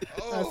 pause.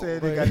 I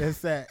said they got that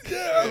sack.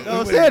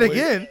 Don't say it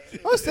again.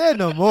 Don't say it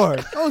no more.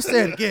 Don't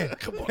say it again.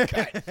 Come on,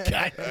 guy.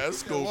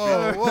 That's cool.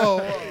 Whoa.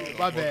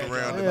 My Walk bad.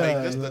 around and Yeah,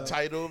 make this yeah. the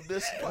title of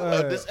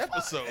this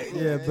episode.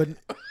 Yeah, but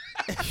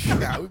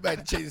Nah, we about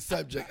to change the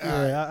subject. All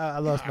right. I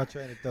lost my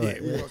train of thought. Yeah,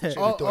 we lost the train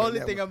of thought. Only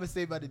on thing that I'm gonna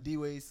say about the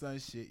D-Wade son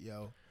shit,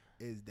 yo,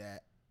 is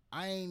that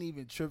I ain't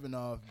even tripping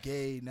off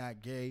gay,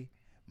 not gay.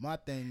 My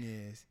thing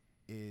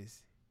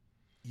is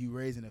you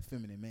raising a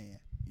feminine man.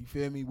 You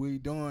feel me? What you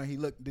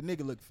doing? The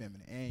nigga look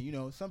feminine,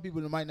 and some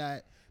people might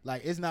not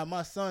like. It's not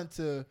my son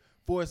to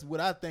force what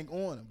I think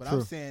on him, but I'm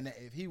True. saying that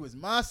if he was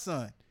my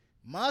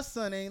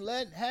son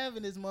ain't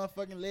having his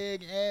motherfucking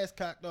leg and ass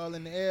cocked all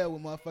in the air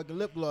with motherfucking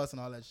lip gloss and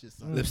all that shit.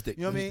 Son. Lipstick.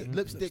 You know what I mean?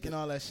 Lipstick and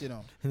all that shit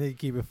on. And they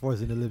keep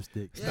enforcing the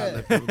lipstick. It's not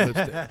Yeah.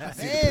 lipstick. I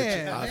see the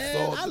picture. Man, I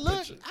saw I the look.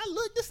 picture.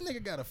 This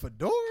nigga got a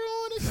fedora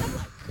on and shit. I'm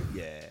like,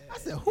 Yeah. I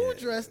said, who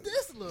dressed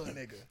this little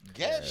nigga?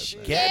 Gabby.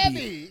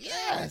 Gabby.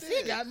 Yes,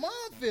 he got mom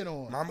fit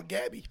on. Mama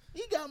Gabby.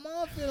 He got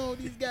mom fit on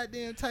these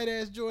goddamn tight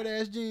ass Jordan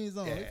ass jeans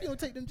on. Yeah. If you don't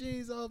take them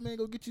jeans off, man,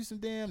 go get you some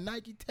damn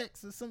Nike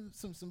Techs or some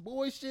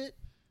boy shit.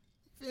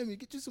 Feel me?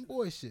 Get you some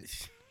boy shit.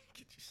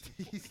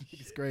 These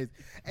niggas crazy.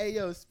 Hey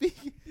yo,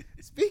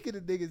 speaking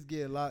of niggas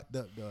getting locked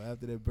up though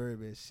after that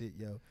Birdman shit,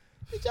 yo.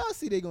 Did y'all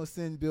see they gonna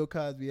send Bill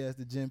Cosby as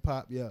the Gen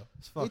Pop, yo? They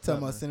fucked talking up,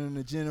 about man. sending him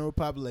the general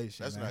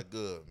population. That's man. not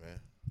good,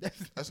 man.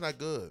 That's not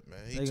good, man.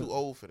 He They too go-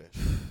 old for that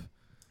shit.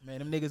 Man,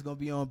 them niggas gonna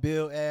be on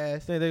Bill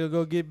ass. Think they gonna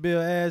go get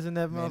Bill ass in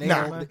that Man, motherfucker? they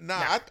man? gonna- Nah,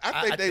 I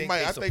I think they think might.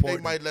 they I think they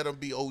support might let him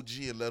be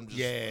OG and let him just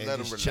Yeah, let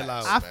him just relax. chill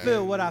out. I man.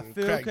 feel what I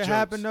feel Crack could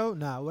happen jokes.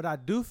 though. Nah, what I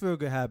do feel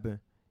could happen.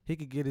 He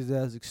could get his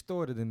ass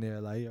extorted in there.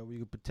 Like, yo, we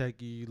can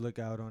protect you. Look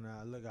out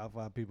for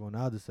our people on the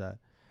other side.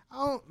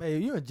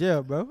 Man, you in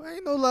jail, bro.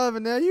 Ain't no love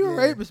in there. You a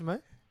Yeah. rapist,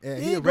 man. Yeah,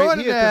 He he a ain't going rape,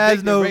 in he a there as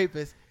convicted no-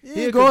 rapist. You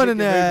He a ain't going in convicted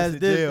there rapist as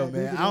to jail, this,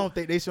 man. I don't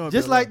think they showing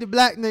Just Bill like love. the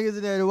black niggas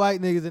in there, the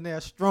white niggas in there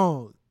are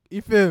strong.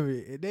 You feel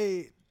me? And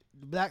the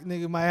black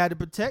nigga might have to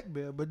protect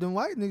Bill, but them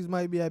white niggas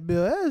might be at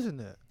Bill ass in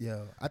there.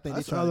 Yo, I think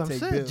That's they trying all to I'm take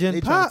saying. Bill. Gen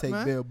They trying Pop, to take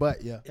man. Bill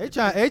butt, yeah. They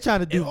trying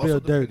to do It also Bill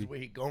depends dirty. where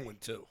he going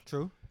to.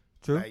 True.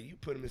 Like, you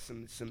put him in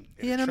some.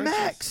 He in the trenches.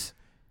 max.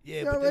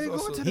 Yeah, You but already there's going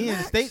also to the He in the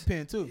max. state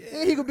pen too. Yeah.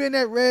 And he could be in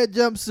that red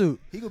jumpsuit.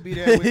 He could be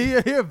there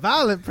with he a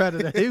violent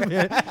predator. He could be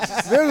in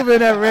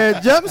that red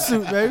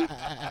jumpsuit, baby. You know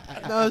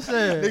what I'm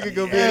saying? nigga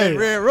gonna be in that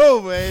Red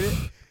Rover, ain't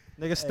it?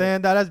 Nigga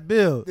stand out. That's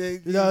Bill.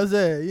 Nigga. You know what I'm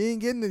saying? You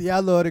ain't getting the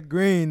yellow or the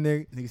green,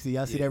 nigga. Nigga, see,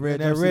 y'all see Yeah, that red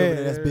That jumpsuit over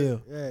there? That's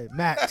Bill. Yeah,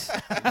 Max.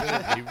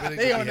 He really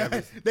They could on be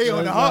having- they on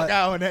the Like-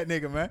 Hawkeye on that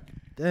nigga, man.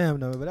 Damn,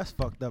 no, but that's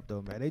fucked up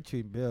though, man. They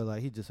treat Bill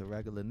like he just a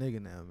regular nigga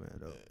now, man.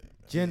 Though.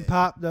 Gen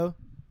Pop though.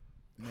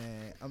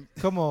 Man,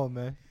 Come on,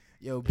 man.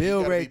 yo, He Bill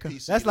gotta Ray. be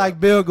PC That's up. like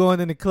Bill going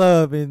in the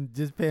club and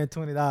just paying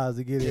 $20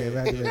 to get in.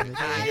 Regular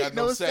nigga. He got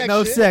no No sex.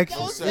 No shit. sex.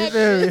 No You sex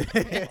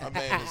feel me? My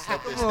man is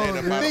stuck there Come on,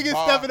 standing man. by the Niggas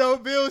bar, stepping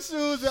on Bill's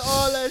shoes and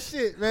all that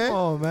shit, man. Come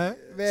on, man.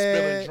 spilling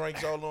Man,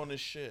 drinks all on his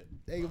shit.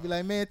 they gonna be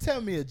like, man, tell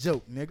me a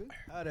joke, nigga.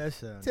 How that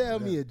sound? Tell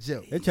me a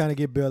joke. They trying to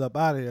get Bill up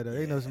out of here though.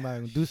 They know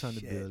somebody gonna do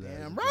something to Bill. Damn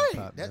Gen right.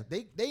 Pop, man.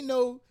 That they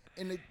know,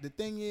 and the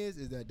thing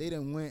is that they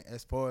done went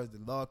as far as the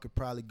law could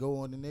probably go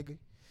on the nigga.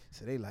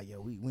 So they like, yo,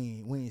 we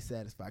ain't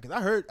satisfied. Cause I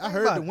heard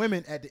about the it.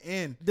 women at the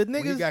end The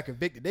when he niggas- got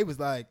convicted. They was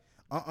like,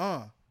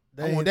 I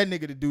They- want that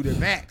nigga to do the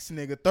max,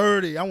 nigga,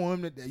 30. I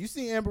want him to. You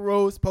see Amber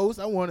Rose post?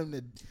 I want him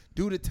to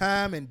do the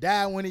time and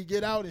die when he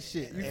get out and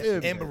shit. You feel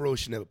me? Amber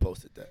Rose, she never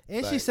posted that.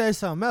 And she Like, said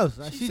something else.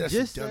 Like, she said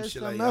just some dumb said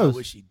shit something like, I else.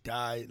 wish she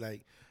died.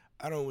 Like,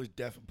 I don't wish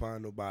death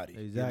upon nobody.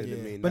 Exactly. You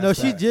know what I mean? But no, That's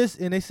she like- just,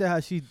 and they said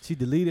how she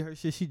deleted her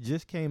shit. She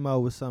just came out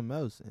with something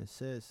else and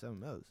said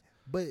something else.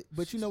 But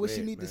you know It's what she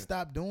weird, need to man.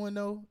 stop doing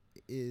though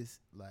is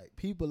like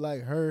people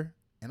like her,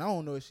 and I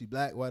don't know if she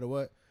black, white, or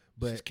what,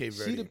 but She's Cape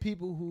she the Verdean.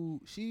 people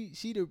who she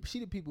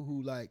the people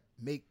who like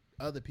make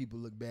other people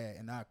look bad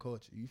in our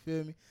culture. You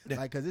feel me? Yeah.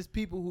 Like, cause it's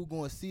people who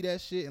gonna see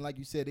that shit, and like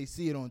you said, they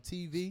see it on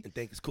TV, and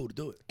think it's cool to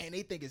do it. and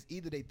they think it's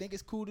either they think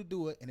it's cool to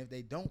do it, and if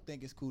they don't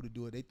think it's cool to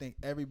do it, they think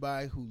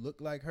everybody who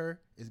look like her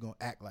is gonna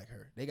act like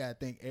her. They gotta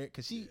think,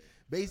 cause she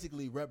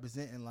basically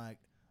representing like.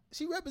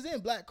 She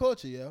representing black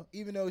culture, yo.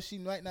 Even though she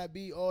might not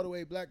be all the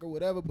way black or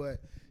whatever, but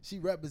she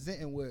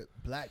representing what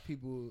black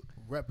people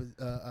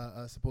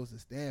are supposed to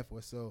stand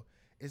for. So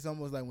it's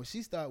almost like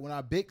when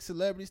our big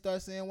celebrities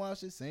start saying wild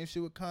shit, same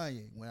shit with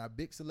Kanye. When our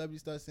big celebrities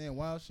start saying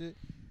wild shit,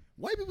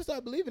 white people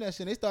start believing that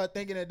shit. They start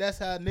thinking that that's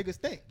how niggas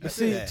think. But That's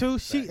see, it. too,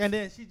 Facts. and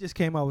then she just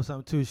came out with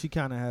something too. She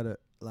kind of had a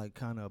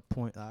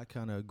point. I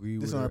kind of agree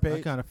This with on her. her I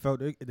page? kind of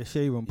felt it. The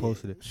Shade Room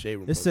posted it. Shade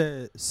Room It posted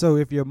said, so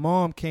if your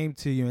mom came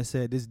to you and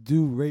said, this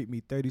dude raped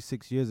me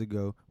 36 years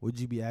ago, would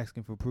you be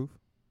asking for proof?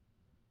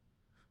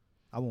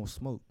 I won't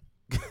smoke.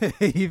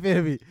 You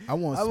feel me? I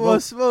want I smoke,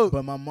 won't smoke.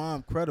 but my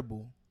mom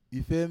credible.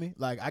 You feel me?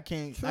 Like I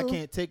can't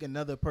True. take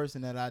another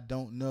person that I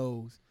don't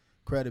know's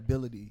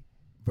credibility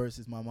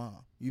versus my mom.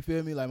 You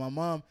feel me? Like my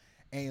mom,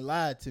 ain't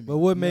lied to me. But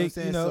what You know make I'm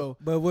saying? So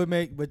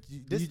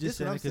you this just what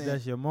saying I'm because saying.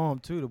 that's your mom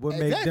too. What make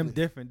them Exactly.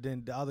 different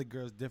than the other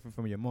girls different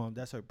from your mom?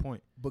 That's her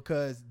point.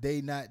 because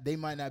they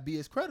might not be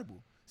as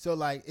credible. So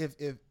like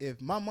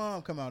if my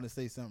mom come out and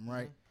say something,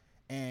 right,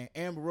 and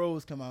Amber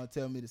Rose come out and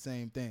tell me the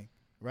same thing,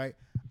 right,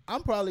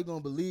 I'm probably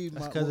gonna believe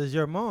That's my. because it's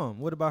your mom.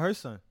 What about her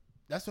son?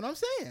 That's what I'm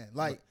saying.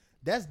 Like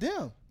that's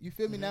them. You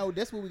feel me? Now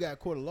that's what we got a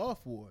court of law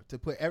for, to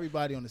put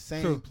everybody on the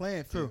same True.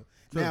 playing field.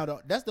 True. Now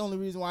that's the only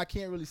reason why I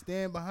can't really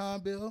stand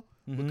behind Bill,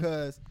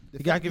 because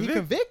He got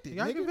convicted. He He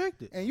got nigga.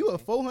 convicted. And you a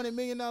 $400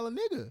 million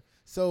nigga.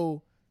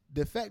 So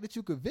the fact that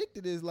you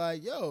convicted is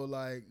like, yo,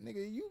 like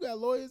nigga, you got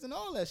lawyers and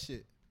all that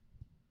shit.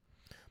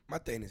 My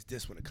thing is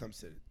this: when it comes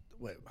to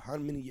what, how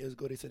many years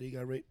ago they said he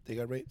got raped? They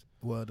got raped.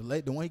 Well,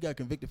 the one he got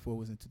convicted for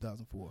was in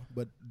 2004,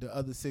 but the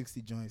other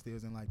 60 joints, they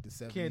was in like the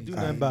 70s. Can't do 80s.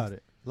 nothing about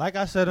it. Like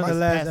I said on the Might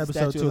last pass the episode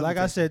statute too. of Like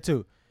I said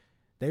too,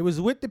 they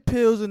was with the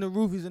pills and the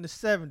roofies in the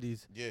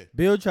 70s. Yeah.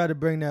 Bill tried to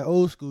bring that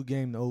old school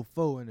game to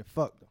 04 and it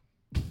fucked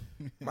them.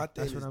 My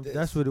thing is this.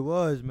 That's what it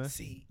was, man.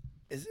 See,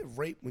 is it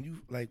rape when you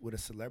like with a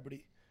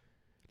celebrity?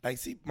 Like,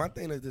 see, my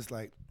thing is this,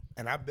 like,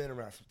 and I've been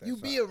around some things.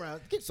 You be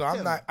around. So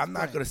I'm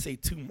not gonna say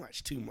too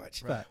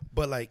much. Right.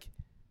 But like,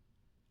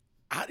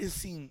 I done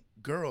seen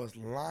girls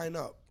line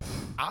up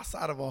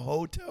outside of a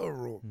hotel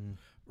room,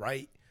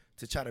 right,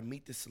 to try to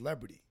meet the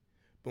celebrity.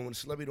 But when the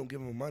celebrity don't give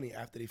them money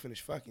after they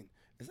finish fucking,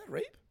 is that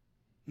rape?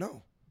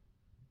 No,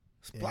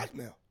 it's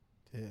blackmail,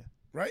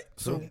 right?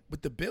 So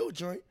with the Bill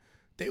joint,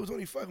 they was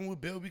only fucking with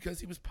Bill because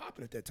he was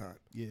popping at that time.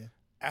 Yeah.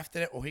 After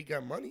that, he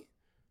got money.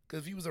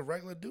 Because if he was a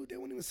regular dude, they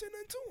wouldn't even say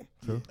nothing to him.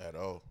 True. At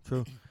all.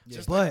 True.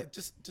 Just But like,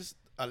 just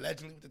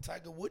allegedly with the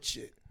Tiger Woods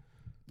shit.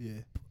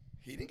 Yeah.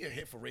 He didn't get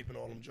hit for raping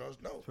all them Jones.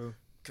 No. True.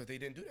 Because they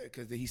didn't do that.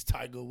 Because he's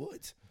Tiger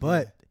Woods.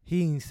 But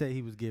he didn't say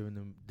he was giving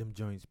them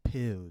joints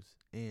pills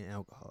and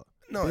alcohol.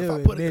 No, Bill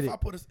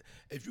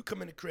if you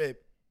come in the crib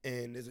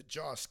and there's a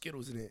jar of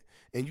Skittles in it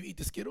and you eat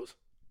the Skittles,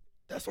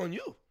 that's on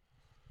you.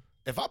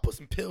 If I put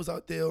some pills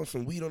out there or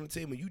some weed on the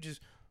table and you just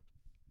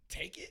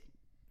take it,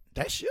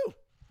 that's you.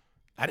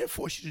 I didn't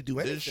force you to do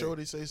anything. Did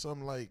Shorty say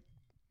something like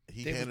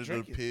he They was handed her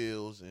drinking.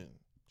 pills and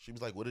she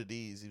was like, "What are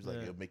these?" He was like,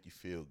 Yeah. "It'll make you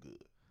feel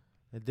good."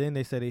 And then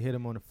they said they hit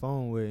him on the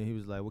phone with, and he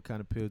was like, "What kind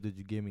of pills did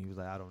you give me?" He was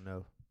like, "I don't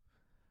know,"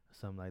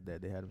 something like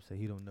that. They had him say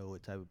he don't know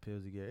what type of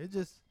pills he get. It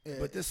just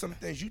But there's some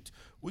things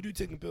what are you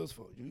taking pills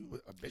for?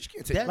 A bitch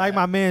can't take like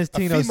my man's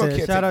Tino female said.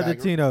 can't Shout take out to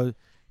Viagra. Tino.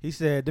 He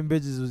said them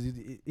bitches was.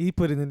 He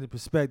put it into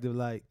perspective.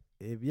 Like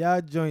if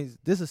y'all joints,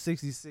 this a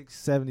 66,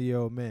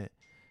 70-year-old man.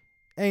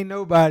 Ain't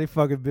nobody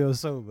fucking Bill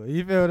sober.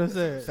 You feel what I'm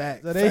saying?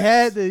 Facts. So they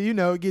had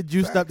to, get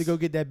juiced up to Facts. go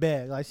get that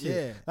bag. Like shit.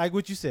 Yeah. Like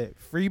what you said.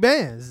 Free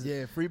bands.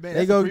 Yeah, free band. They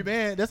That's go- a free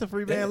band. That's a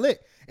free band Yeah.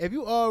 lick. If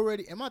you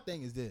already, and my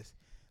thing is this,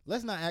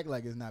 let's not act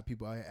like it's not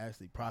people out here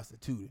actually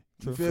prostituting.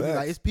 You True. feel me? Like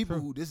Facts. it's people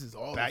who this is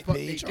all the Back fuck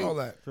they page, do. all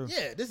that. True.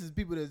 Yeah, this is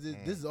people that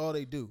this is all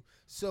they do.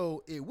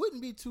 So it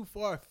wouldn't be too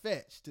far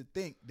fetched to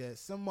think that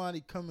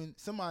somebody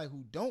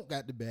who don't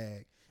got the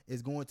bag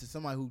is going to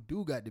somebody who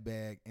do got the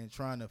bag and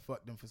trying to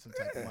fuck them for some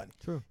type of money.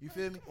 True. You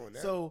feel me? Come on now.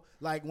 So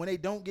like when they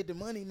don't get the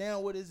money now,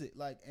 what is it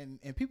like? And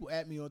people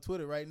at me on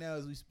Twitter right now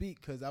as we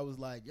speak because I was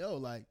like, yo,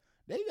 like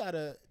they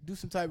gotta do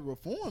some type of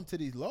reform to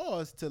these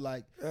laws to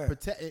like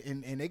protect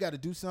and they gotta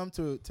do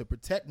something to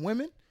protect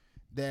women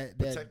that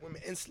Protect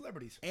women and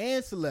celebrities.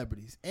 and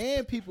celebrities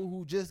and people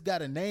who just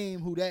got a name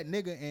who that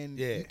nigga and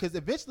Yeah. because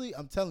eventually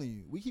I'm telling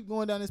you we keep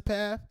going down this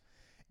path,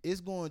 it's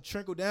going to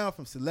trickle down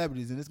from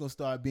celebrities and it's going to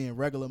start being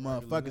regular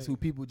motherfuckers who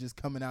people just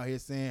coming out here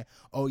saying,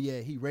 oh yeah,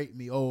 he raped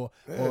me or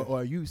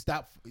you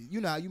stop, you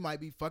know, you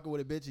might be fucking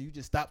with a bitch and you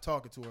just stop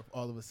talking to her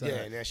all of a sudden.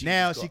 Yeah, and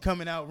now just she go-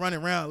 coming out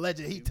running around alleged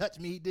he touched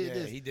me, he did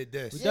this. He did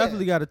this. We Yeah.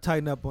 definitely got to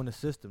tighten up on the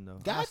system though.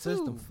 Got Our to.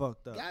 system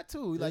fucked up. Got to.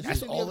 Like, you That's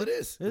should be all able- it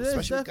is. It is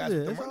Especially with guys definitely.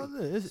 with the It's money.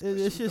 all it is. Especially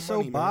It's with just the so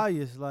money, man.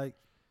 biased. Like,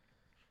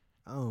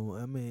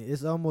 I mean,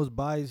 it's almost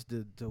biased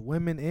to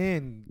women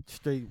and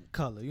straight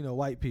color,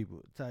 white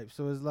people type.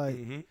 So it's like,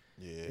 Mhm.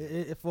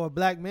 Yeah. for a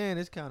black man,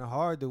 it's kind of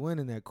hard to win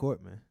in that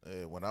court, man.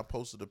 When I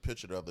posted a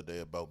picture the other day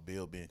about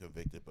Bill being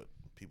convicted, but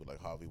people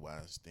like Harvey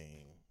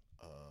Weinstein,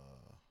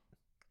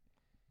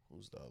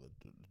 who's the other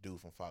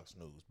dude from Fox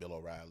News, Bill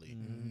O'Reilly,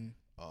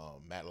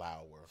 Matt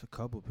Lauer. It's a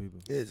couple people.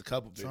 There's a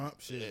couple big. Trump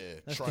shit. Yeah,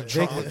 That's Trump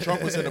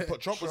convicted. was in the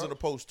Trump was in the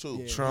post too.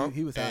 Yeah, Trump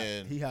he was hot.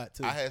 and He hot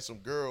too. I had some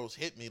girls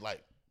hit me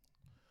like,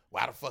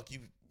 "Why the fuck you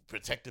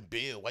protecting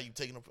Bill? Why you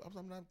taking him?"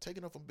 I'm not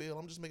taking him from Bill.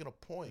 I'm just making a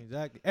point.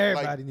 Exactly.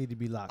 Everybody need to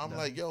be locked I'm up.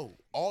 like, yo,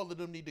 all of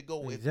them need to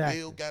go. Exactly.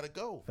 If Bill gotta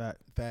go,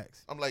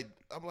 Facts. I'm like,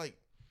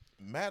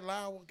 Matt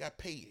Lauer got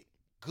paid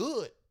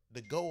good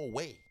to go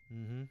away.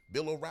 Mm-hmm.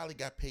 Bill O'Reilly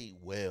got paid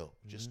well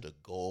just to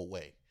go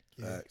away.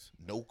 Facts.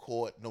 No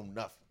court, no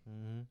nothing,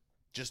 Mm-hmm.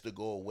 just to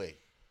go away.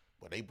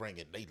 But they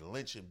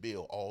lynching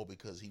Bill all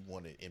because he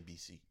wanted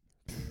NBC.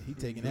 He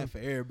taking that for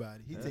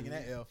everybody. He taking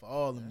that L for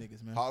all them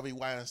niggas, man. Harvey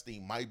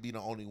Weinstein might be the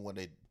only one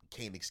that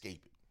can't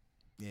escape it.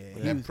 Yeah,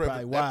 But he was probably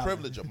that wild.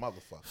 privilege of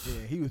motherfucker.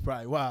 Yeah, he was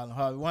probably wild. And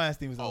Harvey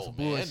Weinstein was on Oh, some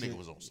man, bullshit. that nigga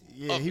was on some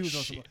Yeah, he other was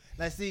on shit. some.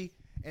 Like, see,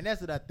 and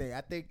that's what I think.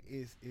 I think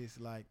it's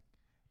like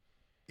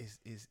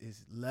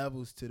it's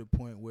levels to the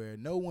point where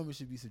no woman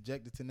should be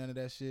subjected to none of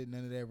that shit,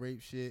 none of that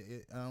rape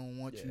shit. I don't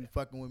want you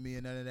fucking with me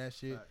and none of that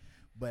shit. Right.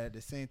 But at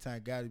the same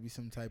time, got to be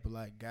some type of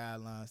like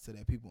guidelines so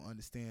that people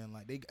understand.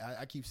 Like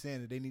I keep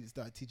saying that they need to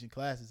start teaching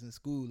classes in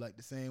school, like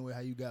the same way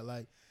how you got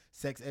like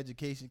sex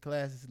education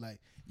classes. Like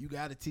you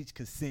got to teach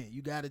consent.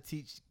 You got to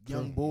teach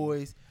young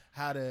boys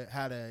how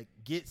to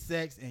get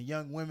sex and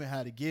young women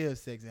how to give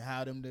sex and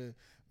how them to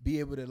be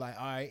able to like,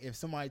 all right, if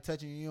somebody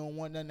touching you, you don't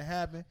want nothing to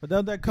happen. But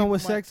doesn't that come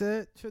with sex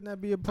ed? Shouldn't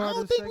that be a part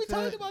of sex ed? I don't think we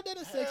talking about that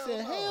in sex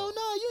ed. Hell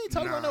no, you ain't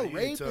talking about no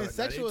rape and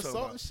sexual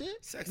assault and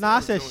shit. No, I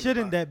said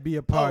shouldn't that be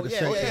a part of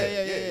sex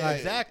ed? Yeah,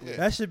 exactly.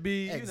 That should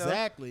be,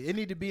 exactly. It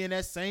need to be in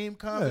that same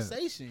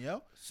conversation,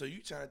 yo. So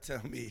you trying to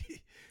tell me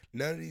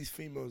none of these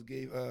females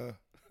gave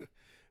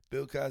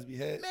Bill Cosby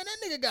head? Man,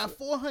 that nigga got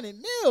 400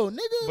 mil,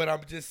 nigga. But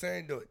I'm just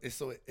saying though,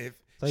 so if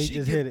so he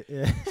just hit it.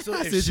 Yeah. So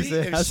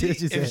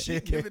if she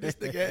giving this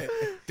nigga head,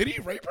 did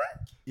he rape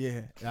her?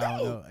 Yeah, I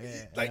don't know.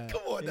 Yeah, like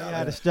come on now. He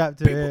had a strap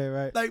to her head,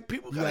 right? Like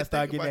people gotta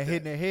start getting that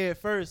hitting their head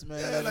first, man.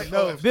 Yeah, like,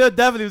 no, Bill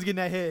definitely was getting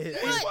that head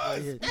hit.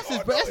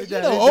 That's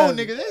you know, old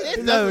niggas.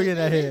 He's never getting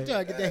that head.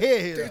 Trying to get the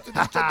head hit.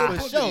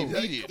 For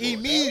sure,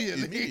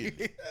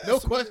 immediately.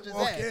 No questions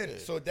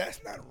asked. So that's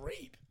not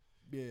rape.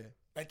 Yeah.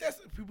 Like that's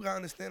people gotta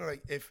understand.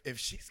 Like if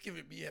she's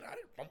giving me head,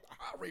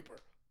 I'll rape her.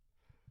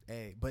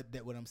 Hey, but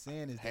what I'm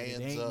saying is that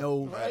it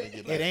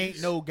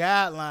ain't no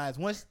guidelines.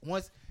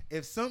 Once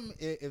if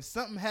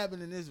something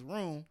happened in this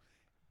room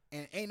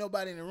and ain't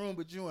nobody in the room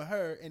but you and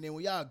her, and then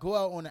when y'all go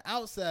out on the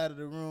outside of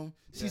the room,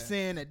 she's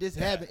saying that this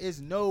happened. It's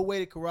no way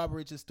to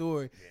corroborate your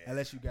story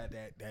unless you got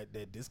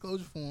that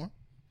disclosure form.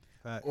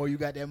 Right. Or you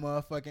got that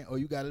motherfucking, or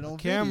you got it on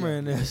camera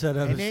in there set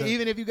up. And then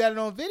even if you got it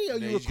on video,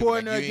 you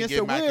recording her against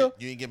her will.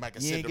 You ain't get my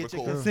consent to record.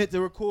 Your consent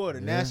to record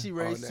her. Now she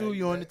ready to sue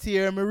you on the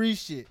Tierra Marie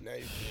shit.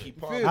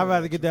 I'd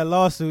rather get that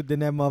lawsuit than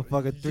that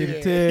motherfucker 3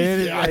 to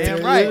 10.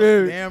 Damn right.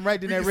 Damn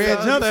right. Than that red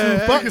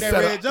jumpsuit. Fuck that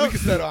red jumpsuit. We can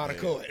settle out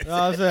of court. You know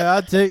what I'm saying?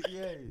 I'll take.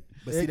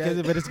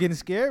 But it's getting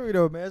scary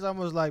though, man. It's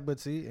almost like, but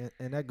see,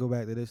 and that go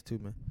back to this too,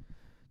 man.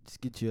 Just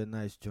get you a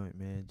nice joint,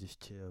 man. Just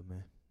chill,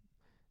 man.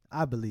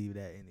 I believe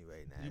that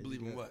anyway. Now you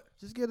believe in what?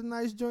 Just get a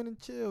nice joint and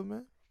chill,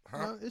 man. Huh?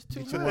 No, it's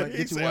too much.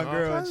 Get you one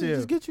girl and chill.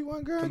 Just get you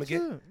one girl and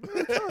chill.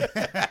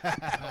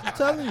 I'm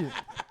telling you.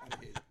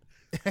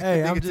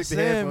 Hey, I'm just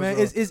saying, man.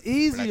 It's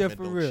easier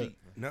for real.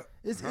 No,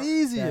 it's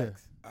easier.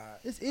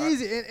 It's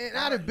easy, and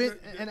I'd have been,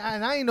 and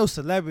I ain't no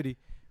celebrity,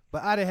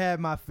 but I'd have had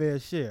my fair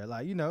share,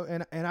 like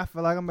and I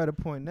feel like I'm at a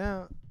point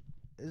now.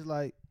 It's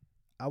like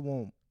I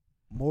want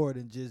more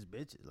than just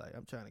bitches. Like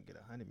I'm trying to get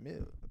 100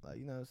 mil. Like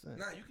you know what I'm saying?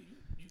 Nah,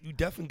 you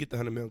definitely get the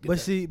 100 mil. But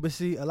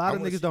see, a lot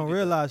of niggas don't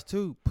realize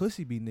too.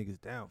 Pussy be niggas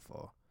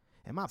downfall.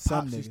 And my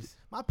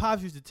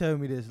pops used to tell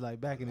me this like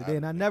back in the day,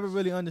 and I never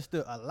really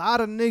understood. A lot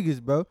of niggas,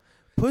 bro,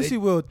 pussy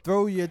will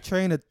throw your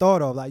train of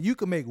thought off. Like you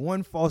can make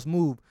one false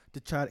move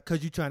to try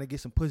because you trying to get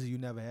some pussy you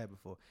never had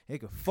before. It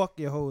could fuck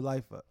your whole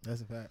life up.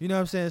 That's a fact. You know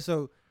what I'm saying?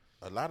 So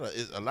a lot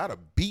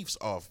of beefs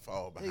all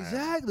fall behind.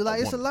 Exactly.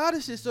 Like it's a lot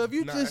of shit. So if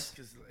you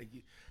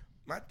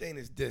my thing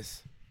is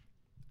this.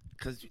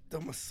 Cause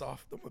them a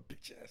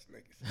bitch ass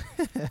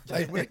niggas.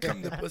 Like when it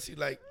comes to pussy,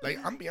 like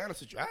I'm be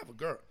honest with you, I have a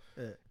girl,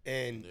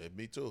 and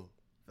me too.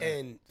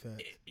 And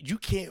you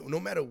can't, no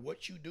matter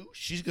what you do,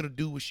 she's gonna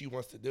do what she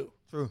wants to do.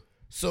 True.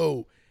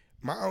 So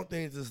my own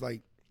thing is just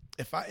like,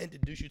 if I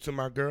introduce you to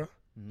my girl,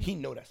 he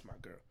know that's my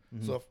girl.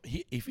 So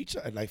if he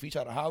try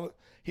to holler,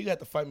 he got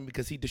to fight me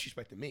because he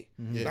disrespected me,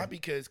 not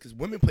because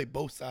women play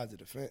both sides of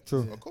the fence.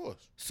 True. Of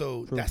course.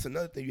 So that's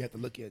another thing you have to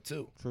look at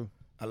too. True.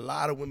 A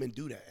lot of women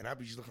do that, and I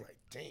be just looking like,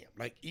 damn.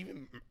 Like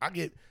even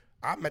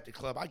I'm at the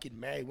club, I get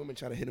mad women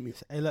trying to hit me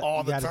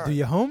all the time. You gotta do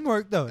your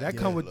homework though. That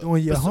come with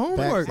doing your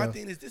homework. My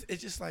thing is this: it's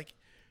just like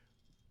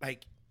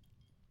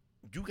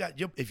you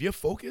got if you're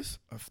focused,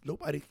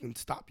 nobody can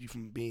stop you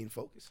from being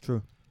focused.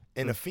 True.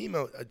 And a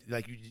female,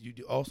 like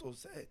you also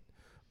said,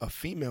 a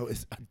female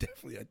is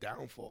definitely a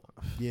downfall.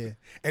 Yeah.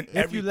 And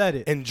if you let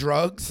it. And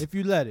drugs. If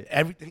you let it.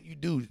 Everything you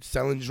do,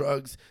 selling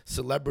drugs,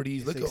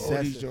 celebrities. Look at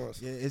all these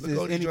joints. Yeah, it's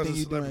anything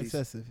you doing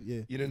excessive.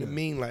 Yeah. You know what I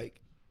mean? Like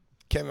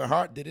Kevin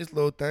Hart did his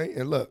little thing,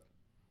 and look.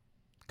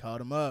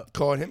 Called him up.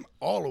 Called him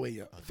all the way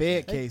up.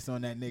 Fed case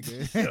on that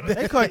nigga.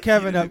 They called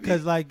Kevin up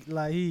because like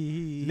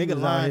he nigga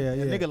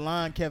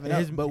lined Kevin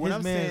up. But what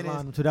I'm saying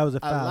is that was a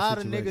foul lot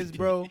situation. of niggas,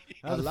 bro.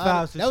 That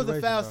was a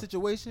foul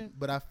situation.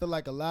 But I feel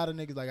like a lot of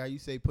niggas, like how you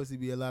say pussy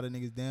be a lot of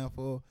niggas down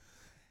for.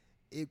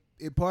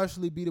 It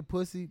partially be the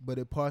pussy, but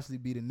it partially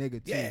be the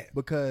nigga too. Yeah.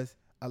 Because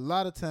a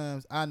lot of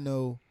times I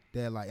know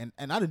that like,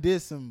 and I done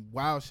did some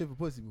wild shit for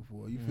pussy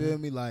before. You feel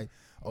me? Like,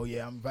 oh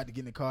yeah, I'm about to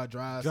get in the car,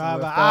 drive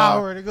an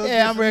hour to go.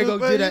 Yeah, I'm ready to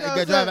go do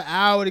that. Drive an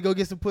hour to go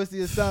get some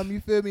pussy or something.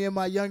 You feel me? In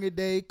my younger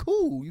day,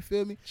 cool. You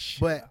feel me?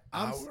 But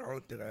I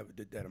don't think I ever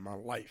did that in my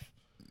life.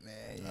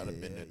 Man, I'd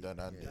have been there, done.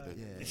 I did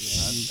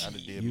it. I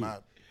done did my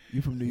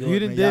You from New York? You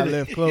done man. did Y'all it.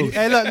 live close.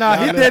 Hey, look, nah,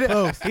 Y'all he live did it.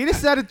 close. He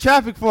just set the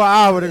traffic for an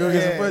hour to go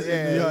get some Yeah, pussy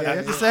in New York. yeah,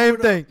 That's the yeah. same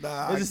thing.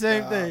 Nah, It's the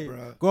same thing.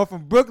 bro. Going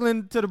from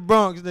Brooklyn to the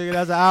Bronx, nigga,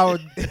 that's an hour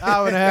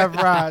and a half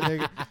ride,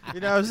 nigga. You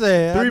know what I'm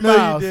saying? 3 I know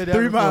miles. you did that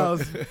 3 before.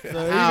 miles.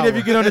 So even if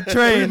you get on the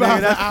train, 3 miles nigga,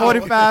 an that's hour.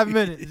 45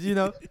 minutes, you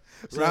know?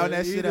 Round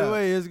that shit either up.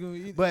 way, it's gonna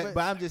be. But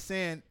I'm just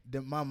saying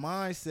that my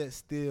mindset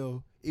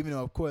still, even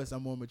though of course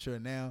I'm more mature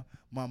now,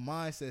 my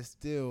mindset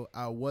still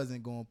I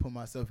wasn't going to put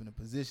myself in a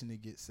position to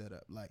get set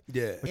up. Like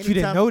Yeah. But you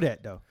didn't anytime- know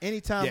that though.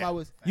 anytime Yeah. I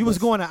was, You was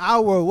going an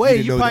hour away.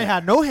 didn't You know probably that.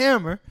 had no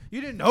hammer.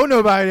 You didn't know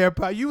nobody there.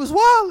 Probably you was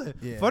wilding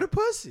Yeah. for the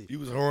pussy. You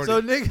was horny.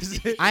 So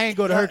niggas, I ain't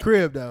go to her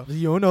crib though.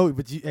 you don't know,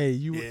 but you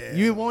Yeah.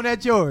 you want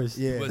at yours.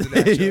 Yeah. wasn't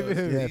that You yours.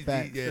 feel me? Yeah, These-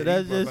 facts. yeah, So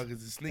that's these just-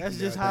 motherfuckers is sneaky That's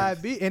just how nowadays.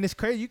 it be, and it's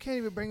crazy. You can't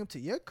even bring them to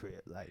your crib,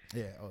 like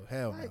Yeah. Oh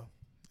hell no.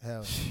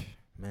 Hell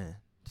no. man.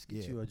 Just get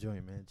Yeah. you a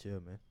joint, man. Chill,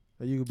 man.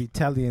 Or you could be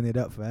tallying it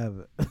up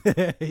forever.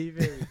 You feel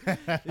me?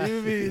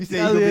 You be You say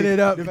you tallying gonna be- it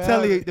up them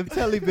forever. them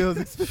telly bills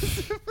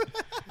expensive. You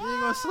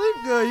ain't gonna sleep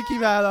good. You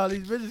keep having all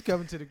these bitches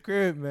coming to the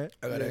crib, man.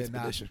 I got an Yeah,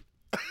 nah. expedition.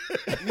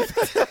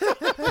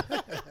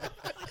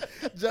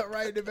 Jump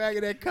right in the back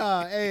of that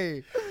car.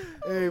 Hey,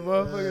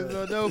 motherfuckers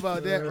don't know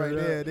about that right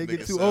there. They get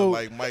Nigga too sound old.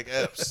 like Mike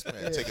Epps,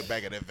 man. Take it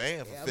back in that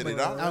van for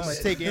 $50. I'm gonna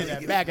take it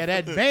in the back of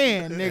that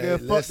van, nigga. Hey, Fuck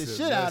the listen,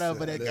 shit out of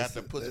listen, it. They got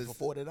the pussy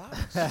for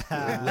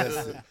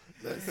 $40.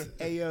 Listen.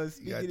 Hey yo, You gotta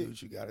speaking do of,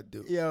 what you gotta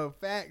do. yo,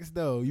 facts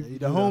though. you The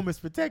do home is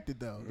protected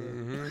though.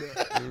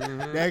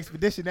 The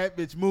expedition, that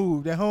bitch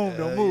moved. That home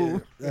don't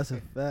move. That's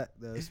a fact,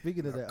 though.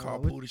 Speaking of I that,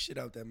 carpool the shit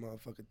out that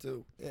motherfucker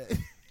too.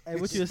 hey,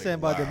 what you were This saying nigga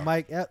about the wild.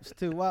 Mike Epps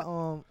too?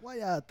 Why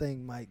y'all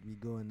think Mike be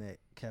going at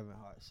Kevin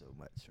Hart so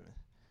much, man?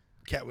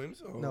 Cat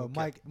Williams? Or No,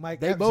 Cat-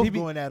 Mike. They Epps, both he be,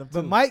 going at him too.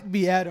 but Mike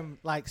be at him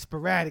like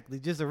sporadically,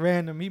 just a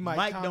random. He might.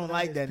 Mike comment don't on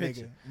like his that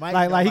picture. nigga. Mike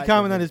Like don't he that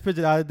commented on nigga. his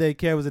picture the other day.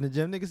 Kev was in the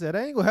gym. Nigga said,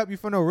 "I ain't gonna help you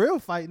for no real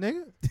fight,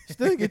 nigga.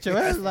 Still get your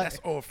ass like." That's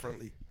all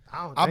friendly.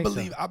 I don't I think so.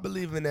 believe I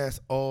believe in that's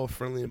all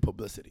friendly and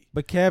publicity.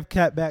 But Kev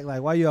cat back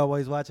like, why you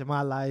always watching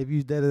my life?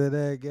 You da da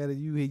da get it.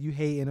 You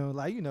hating on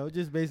like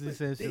just basically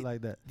saying shit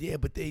like that. Yeah,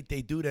 but they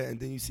do that and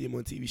then you see them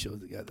on TV shows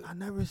together. I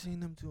never seen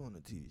them two on a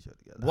TV show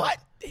together. What?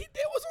 They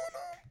was on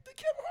the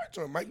Kevin Hart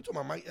joint. Mike, you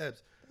talking about Mike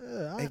Epps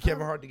Yeah, and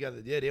Kevin Hart together?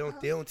 Yeah, they on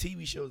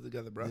TV shows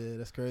together, bro. Yeah,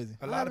 that's crazy.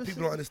 A lot of haven't people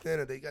seen- don't understand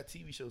that they got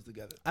TV shows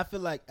together. I feel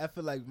like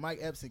Mike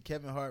Epps and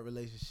Kevin Hart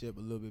relationship a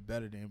little bit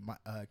better than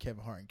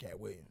Kevin Hart and Cat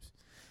Williams.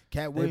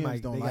 Cat Williams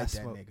might- don't they like got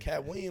that smoke. nigga.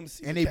 Cat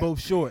Williams And they both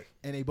short.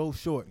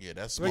 Yeah,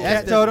 that's What small.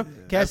 Cat told him?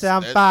 Yeah. Cat said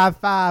I'm That's-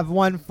 5'5",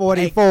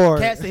 144.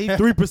 Cat said he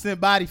 3%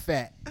 body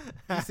fat.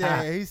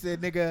 He said,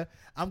 nigga,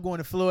 I'm going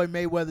to Floyd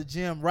Mayweather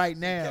gym right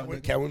now.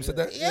 nigga. Cat Williams said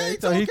that. Yeah,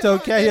 he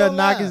told Cat he'll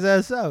knock his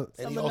ass out.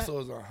 And he also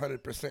is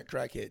 100%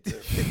 crackhead too.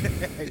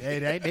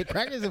 Hey, they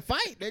practice and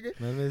fight, nigga.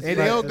 Man, it's And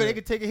like- they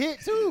can take a hit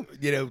too.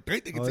 You know, they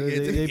think Oh, it's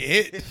they- a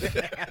hit.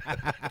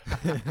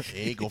 He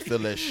ain't gonna feel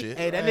that shit.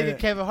 Hey, that Hey, nigga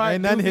Kevin Hart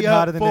ain't do nothing be hitting up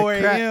harder than that 4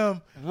 crack.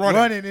 a.m.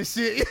 running and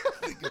shit.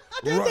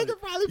 That Running. nigga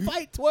probably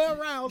fight 12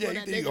 rounds Yeah, on you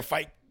that think you nigga. gonna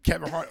fight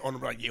Kevin Hart on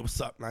him like, yeah,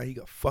 what's up? Nah, he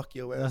gonna fuck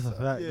your ass That's a up.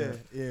 fact. Yeah, though.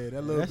 yeah,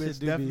 that little That shit bitch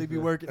do definitely be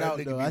be- working That out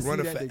nigga though. be I see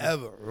running that nigga.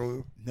 forever.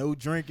 Bro. No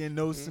drinking,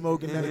 no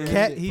smoking, none of that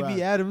Cat, shit, he probably.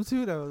 be at him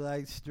too though,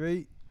 like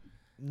straight,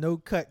 no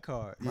cut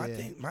card. My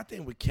Yeah.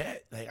 thing with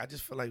Cat, like I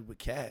just feel like with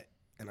Cat,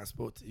 and I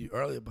spoke to you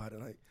earlier about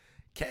it, like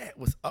Cat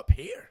was up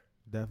here.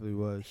 Definitely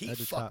was. He at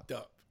the fucked top.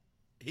 up.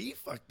 He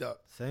fucked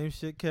up. Same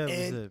shit Kevin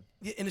And, said.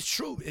 yeah, and it's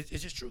true. It's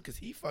just true because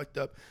he fucked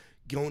up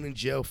going in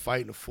jail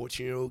fighting a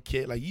 14-year-old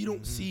kid. Like, you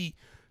don't see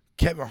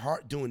Kevin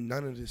Hart doing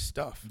none of this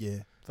stuff. Yeah.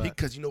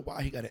 Because you know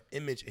why? He got an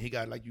image and he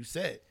got, like you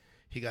said,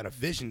 he got a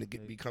vision to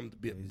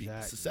be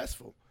Exactly.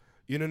 successful.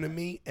 You know what I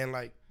mean? And,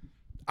 like,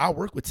 I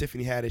work with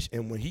Tiffany Haddish,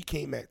 and when he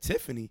came at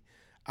Tiffany,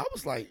 I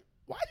was like,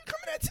 why are you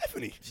coming at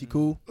Tiffany? She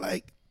cool?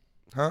 Like,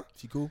 huh?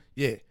 She cool?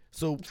 Yeah.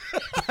 So,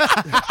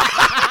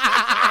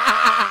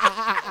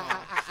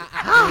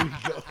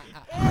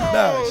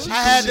 no, she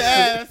I had to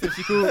ask if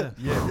she cool.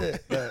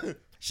 yeah,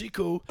 she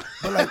cool.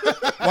 But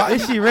like, why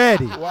Is she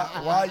ready? why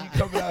are you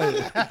coming out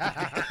here?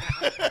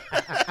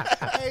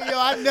 Hey yo,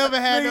 I never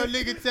had no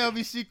nigga tell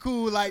me she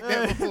cool like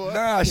that before.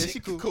 Nah, Yeah, she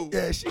cool.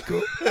 Yeah, she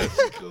cool.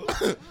 She cool.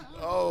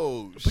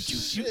 Oh, But you,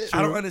 shit.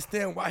 I don't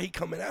understand why he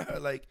coming at her.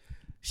 Like,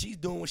 she's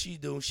doing what she's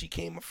doing. She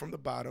came up from the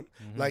bottom.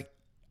 Like,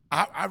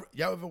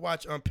 y'all ever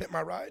watch Pimp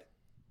My Ride?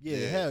 Yeah,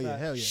 Yeah. hell yeah,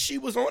 hell yeah. She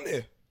was on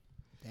there.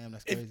 Damn,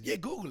 that's If, crazy. yeah,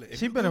 Google it. If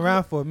She you been Google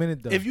around it- for a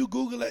minute though. If you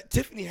Google it,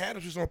 Tiffany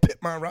Haddish was on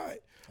Pimp My Ride.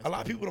 A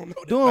lot of people don't know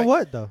that. Doing Like,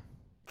 what though?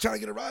 Trying to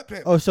get a ride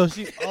pimp. Oh, so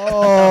she.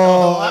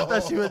 Oh, I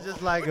thought she was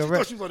just like What, a. you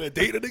thought she was on a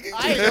date, nigga?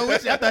 I didn't know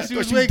what she, I thought she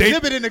was Thought she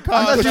exhibiting the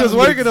car. I thought she was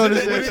working on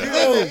this Exhibit,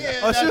 shit. yeah,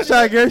 Oh, she was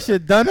trying to get her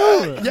shit done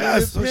over.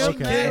 Yes, so she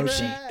Okay, came,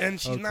 okay. and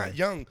she's Okay. not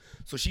young,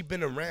 so she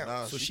been around.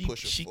 Nah, so she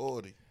pushing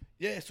 40.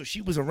 yeah, so she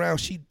was around.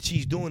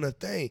 She's doing her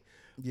thing,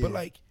 Yeah. but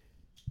like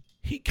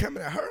he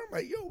coming at her, I'm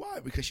like, yo, why?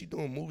 Because she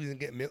doing movies and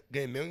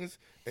getting millions,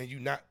 and you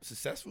not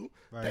successful.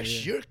 Right,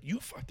 That's yeah. you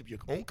fucked up your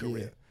own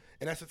career,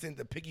 and that's the thing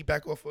to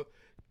piggyback off of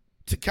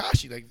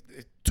Tekashi. Like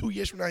 2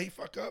 years from now he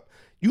fuck up,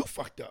 you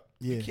fucked up.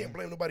 Yeah. You can't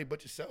blame nobody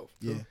but yourself.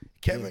 Yeah.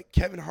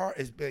 Kevin Hart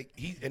is big.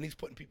 He's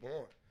putting people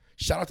on.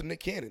 Shout out to Nick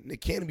Cannon. Nick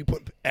Cannon be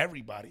putting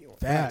everybody on.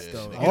 Facts Yeah,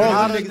 though. nigga.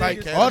 All them Like,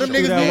 niggas, all them do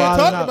niggas that being Wild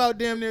 'N talked Out. about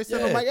damn near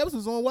except for Yeah. Mike Epps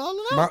was on Wild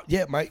 'N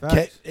Out. Mike,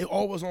 Facts. it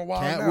all was on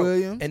Wild Cat 'N Out.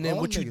 Williams, And then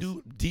all what you niggas.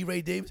 do,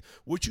 D-Ray Davis,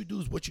 what you do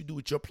is what you do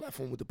with your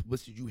platform with the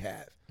publicity you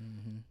have.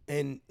 Mm-hmm.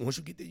 And once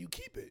you get there, you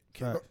keep it.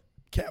 Facts.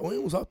 Cat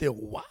Williams was out there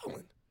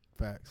wilding.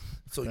 Facts.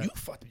 So Facts. you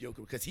fucked up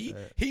Joker because he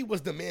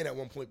was the man at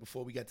one point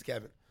before we got to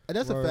Kevin.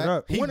 That's a Word fact.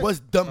 up. He When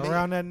was the man.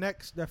 Around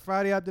that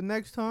Friday after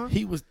next time.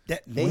 He was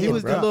that man. he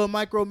was bro. the little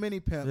micro mini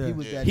pimp. Yeah. He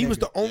was Yeah. that. He was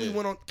nigga. the only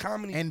one on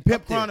comedy. And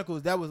Pimp up there.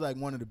 Chronicles. That was like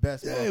one of the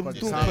best Yeah, he was motherfucking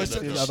doing comedy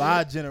push-ups and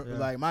of shit. our Yeah.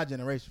 like my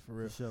generation for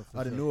real. For sure, for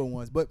Are the sure. newer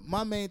ones. But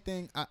my main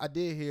thing, I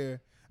did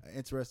hear an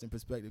interesting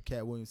perspective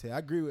Cat Williams said. I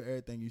agree with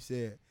everything you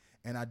said.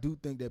 And I do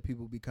think that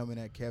people be coming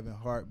at Kevin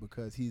Hart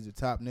because he's a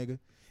top nigga.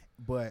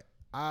 But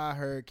I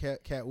heard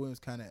Cat Williams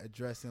kind of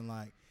addressing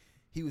like,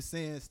 he was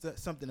saying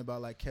something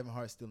about like Kevin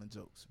Hart stealing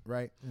jokes,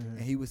 right? Mhm. And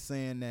he was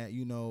saying that,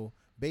 you know,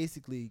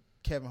 basically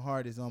Kevin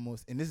Hart is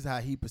almost, and this is how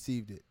he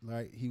perceived it,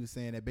 right? He was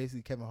saying that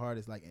basically Kevin Hart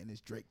is like in this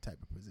Drake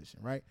type of position,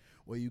 right?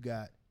 Where you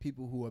got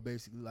people who are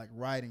basically like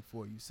writing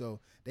for you. So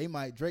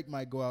Drake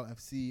might go out and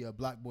see a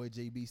Block Boy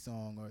JB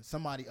song, or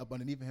somebody up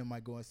underneath him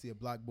might go and see a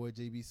Block Boy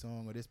JB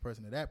song, or this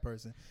person or that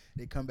person.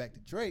 They come back to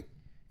Drake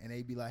and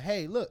they be like,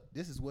 hey, look,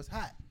 this is what's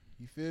hot.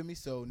 You feel me?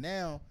 So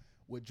now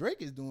what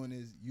Drake is doing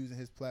is using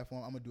his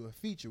platform. I'm gonna do a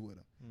feature with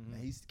him. Mhm.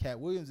 And Cat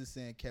Williams is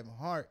saying Kevin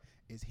Hart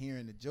is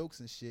hearing the jokes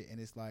and shit, and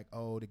it's like,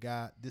 oh, the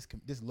guy, this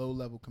low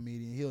level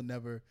comedian, he'll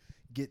never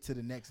get to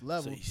the next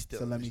level. he's So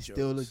stealing let me his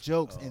steal the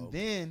jokes. jokes. Oh, And okay.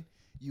 then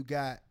you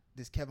got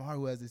this Kevin Hart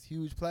who has this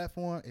huge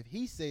platform. If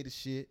he say the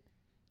shit,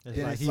 It's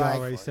then like it's he like,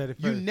 already said it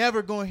you first.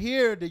 never gonna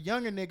hear the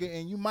younger nigga,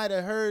 and you might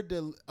have heard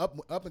the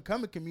up and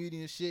coming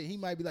comedian shit. He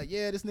might be like,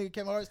 yeah, this nigga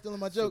Kevin Hart stealing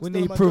my jokes. We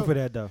stealing need my proof jokes. of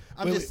that though.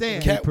 I'm Wait, just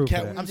saying. Cat- proof of that.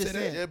 Williams I'm just said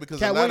that? saying. Yeah, because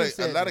Cat a lot Williams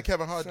of said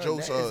Kevin Hart Son,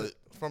 jokes that are is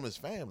from his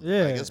family.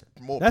 Yeah. Like, it's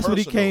more That's what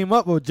he personal. came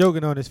up with,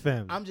 joking on his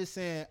family. I'm just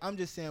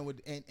saying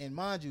with and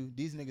mind you,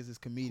 these niggas is Who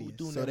comedians,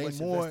 doing so that they much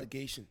more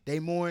investigation? in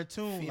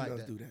tune Females like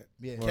that. do that.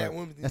 Yeah, Cat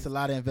Williams. that's a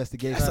lot of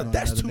investigation.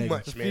 That's on too another nigga.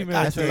 much, man.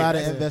 Female That's a check. lot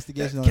of Yeah.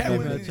 investigation on Cat another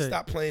Williams nigga. need to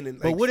stop playing in.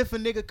 But Like, what if a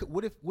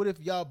nigga? What if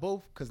y'all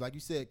both? Because like you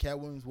said, Cat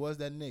Williams was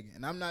that nigga,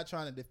 and I'm not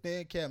trying to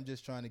defend Cat. I'm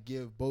just trying to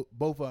give both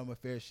of them a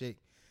fair shake.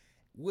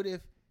 What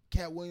if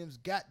Cat Williams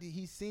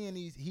he's seeing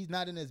these? He's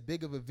not in as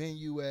big of a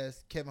venue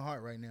as Kevin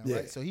Hart right now, Yeah.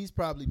 right? So he's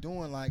probably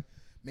doing like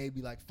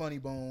maybe like Funny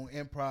Bone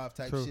improv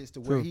type True, shits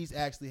to where true. he's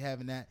actually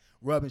having that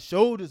rubbing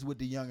shoulders with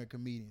the younger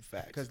comedians.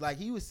 Facts. Because like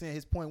he was saying,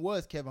 his point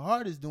was Kevin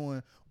Hart is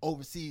doing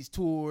overseas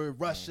tour,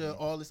 Russia,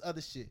 all this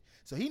other shit.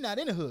 So he not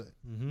in the hood.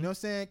 You know what I'm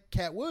saying?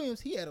 Cat Williams,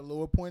 he had a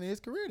lower point in his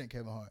career than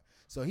Kevin Hart.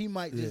 So he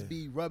might just Yeah.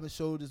 be rubbing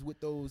shoulders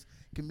with those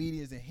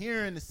comedians and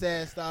hearing the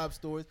sad sob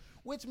stories,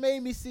 which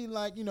made me see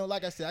like, you know,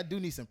 like I said, I do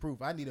need some proof.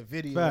 I need a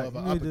video Fact. of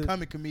an You need up and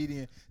coming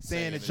comedian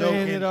saying a it. joke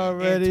Saying in, it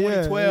already, in yeah,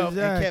 2012 and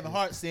exactly. Kevin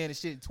Hart saying the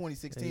shit in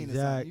 2016 or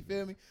something. You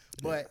feel me?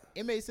 But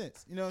it made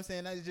sense. You know what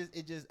I'm saying?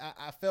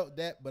 I felt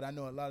that, but I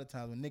know a lot of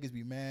times when niggas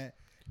be mad,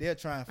 they'll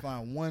try and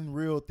find one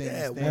real thing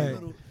yeah, to one stand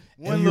little. on.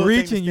 And little you thing to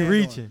reaching, you stand on.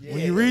 reaching.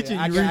 When you reaching,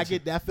 I you get reaching.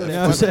 that. I feel You that.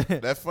 know what I'm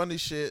saying? That funny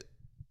shit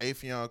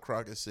Affion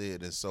Crockett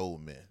said in Soul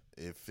Man,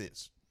 it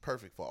fits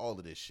perfect for all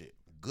of this shit.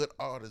 Good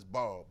artists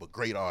ball, but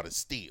great artists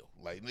steal.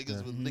 Like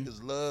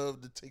niggas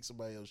love to take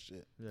somebody else's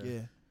shit. Yeah.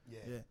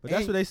 But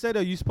that's what they say though.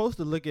 You're supposed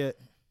to look at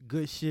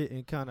good shit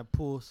and kind of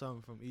pull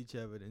something from each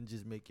of it and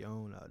just make your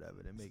own out of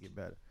it and make it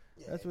better.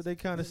 That's what they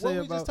kind of say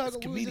we about.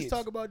 just comedians.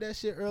 talk about that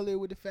shit earlier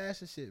with the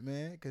fashion shit,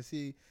 man. Cause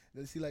see,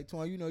 like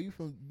Twan, you know, you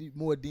from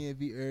more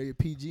DMV area,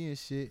 PG and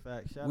shit.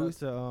 Fact. Shout we out was-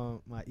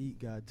 to my eat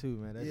guy too,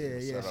 man. That shit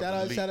was Yeah. Shout Shout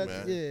out out, to Malik,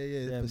 man. yeah,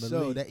 Yeah, for sure.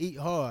 Malik. That eat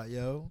hard,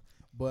 yo.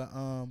 But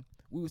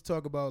we was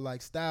talking about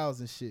like styles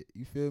and shit.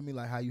 You feel me?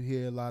 Like how you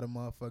hear a lot of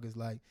motherfuckers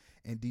like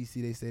in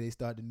DC, they say they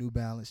start the New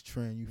Balance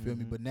trend. You feel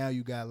me? But now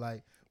you got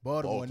like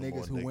Baltimore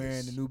niggas who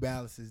wearing the New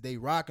Balances. They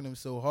rocking them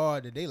so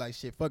hard that they like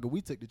shit. Fuck it,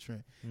 we took the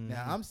trend.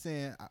 Now I'm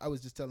saying, I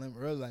was just telling him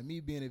earlier, like me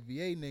being a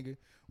VA nigga,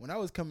 when I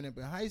was coming up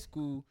in high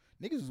school,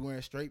 niggas was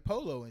wearing straight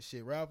polo and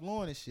shit, Ralph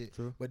Lauren and shit.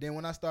 True. But then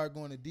when I started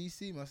going to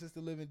DC, my sister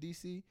live in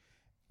DC.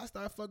 I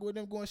started fucking with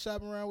them, going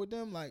shopping around with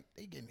them. Like,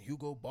 they getting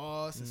Hugo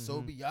Boss and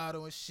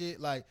Sobiato and shit.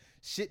 Like,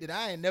 shit that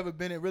I ain't never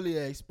been really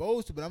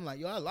exposed to. But I'm like,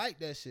 yo, I like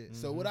that shit.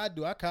 So what I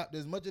do, I copped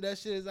as much of that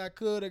shit as I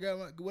could. I got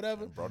my,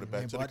 whatever. And brought it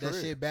back and to the brought that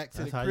crib. shit back to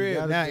That's the how you crib.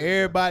 gotta Now do it, bro.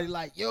 everybody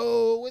like,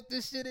 yo, what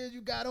this shit is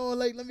you got on?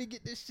 Like, let me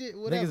get this shit,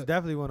 whatever. Niggas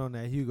definitely went on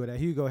that Hugo. That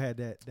Hugo had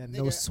that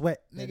no Nigga,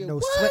 sweat, that nigga, no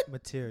what? sweat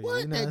material.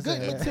 What? You know That what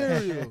good I'm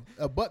saying? material.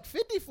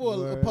 $150 for a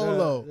Word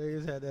polo. up.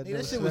 Niggas had that Nigga, no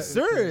that shit was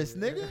sweat serious,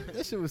 material. nigga.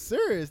 That shit was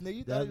serious, nigga.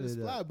 You thought it was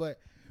Definitely fly, but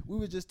we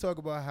would just talk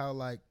about how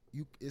like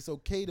it's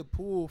okay to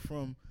pull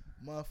from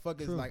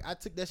motherfuckers. True. Like I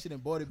took that shit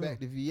and brought it back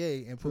to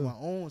VA and put my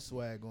own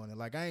swag on it.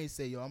 Like I ain't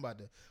say yo, I'm about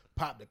to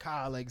pop the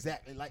collar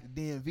exactly like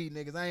the DMV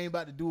niggas. I ain't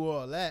about to do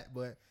all that,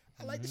 but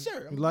I like the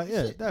shirt. I'm Like, with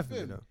the yeah, shit, you definitely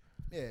feel me?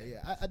 though.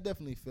 Yeah. I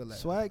definitely feel that.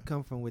 Swag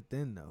come from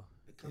within though.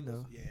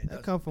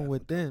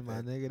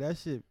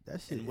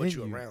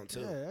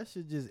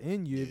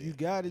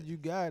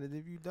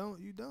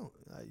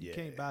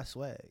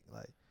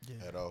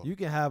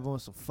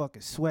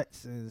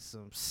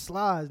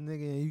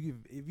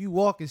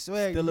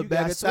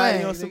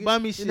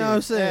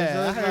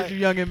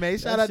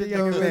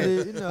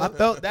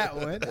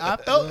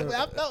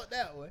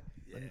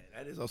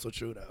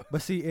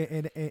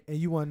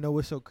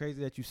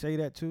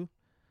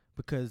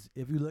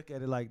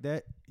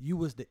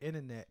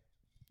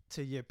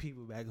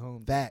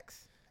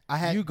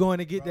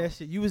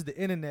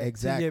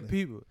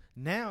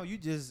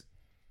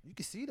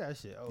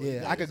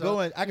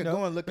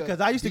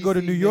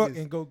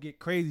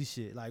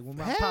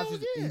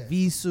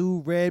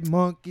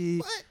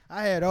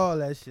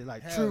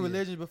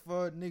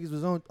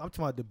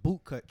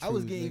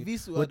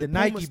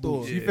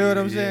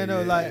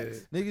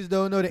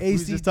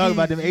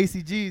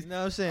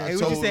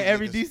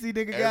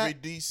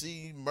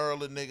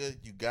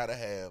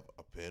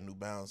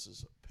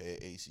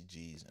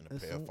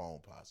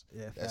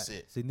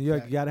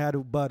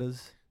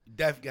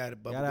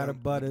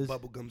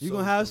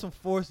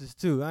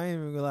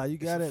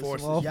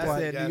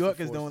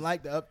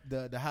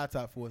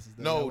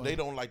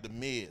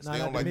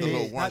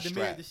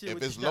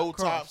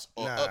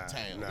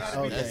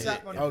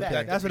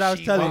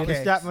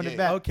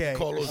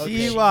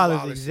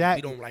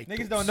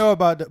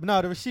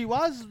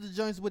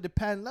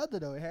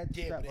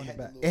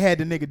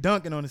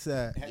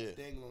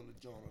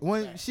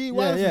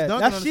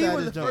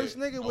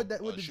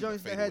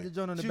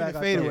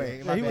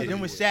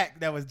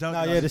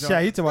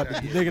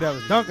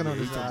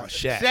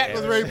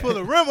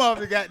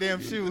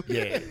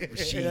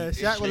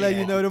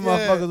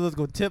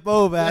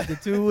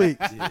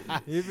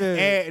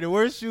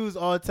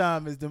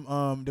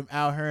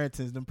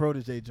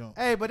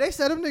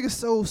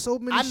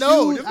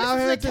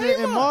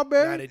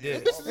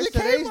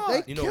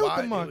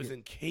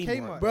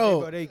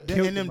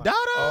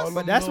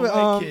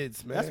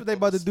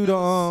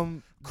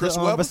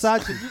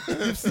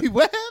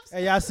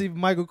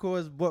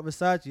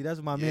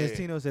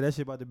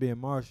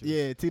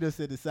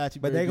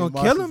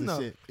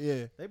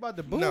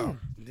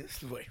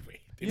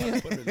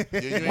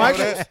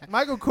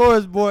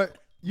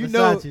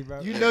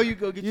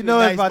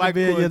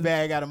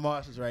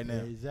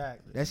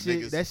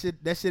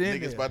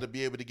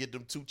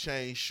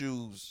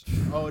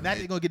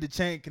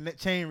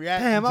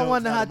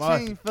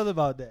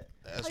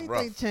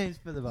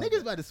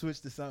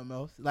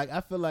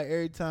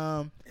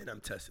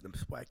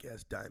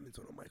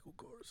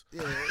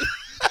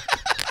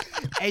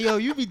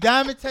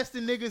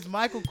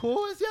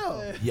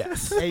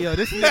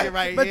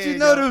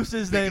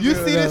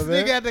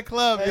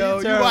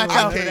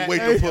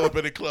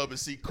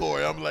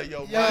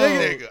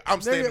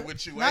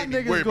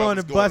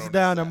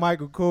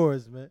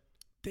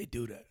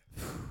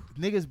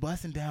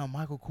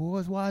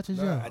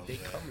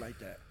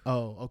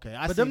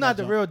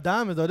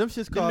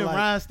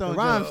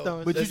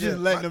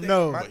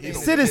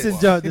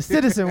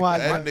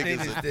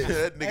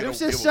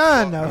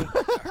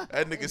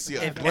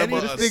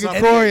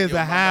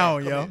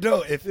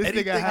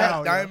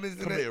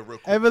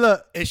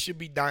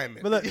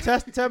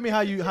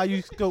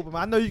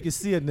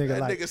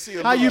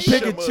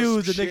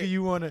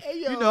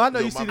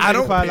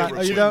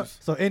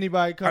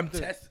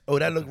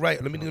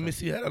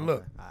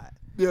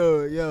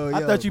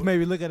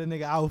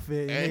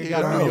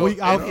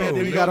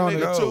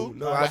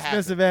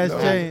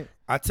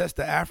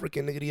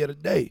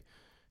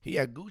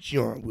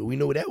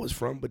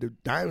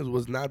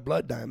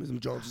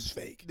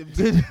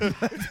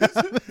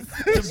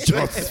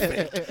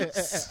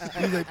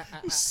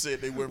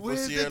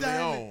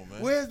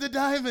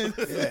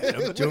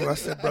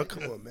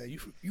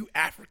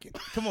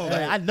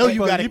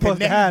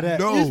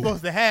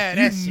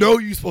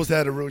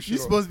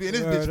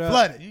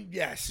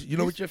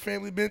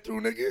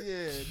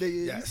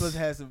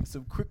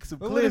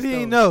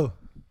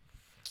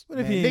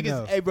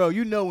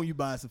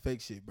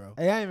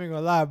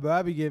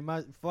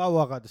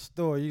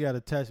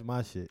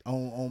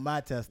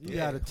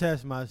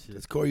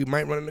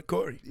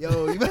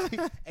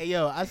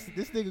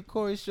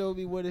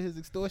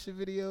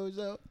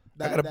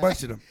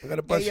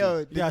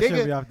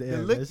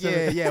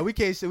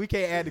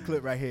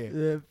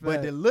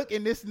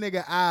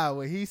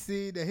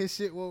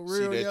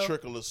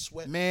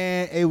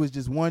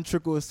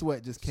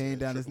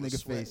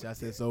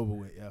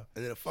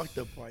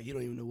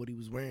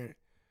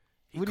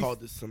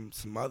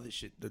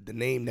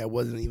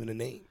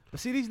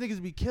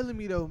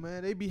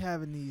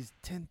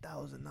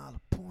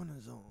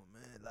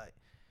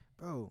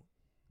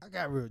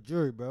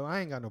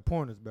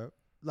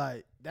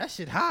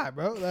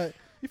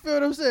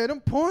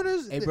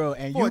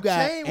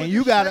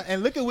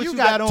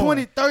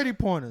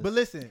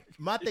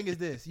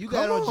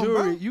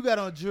 jewelry. You got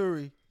on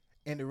jewelry,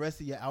 and the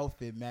rest of your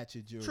outfit match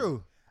your jewelry.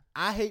 True.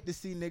 I hate to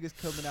see niggas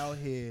coming out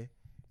here,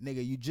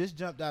 nigga. You just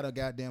jumped out of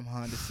goddamn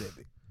Honda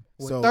Civic.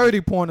 with So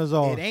 30 pointers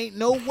on. It ain't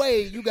no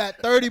way you got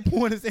 30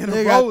 pointers in a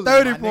Nigga row.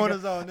 got 30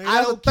 pointers on, nigga. I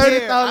That's don't a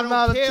care. I $30,000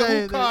 don't care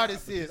chain, who car nigga.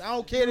 this is. I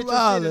don't care that You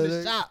you're sitting in wildin', the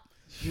nigga. shop.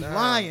 You Nah,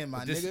 lying,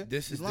 my this, nigga.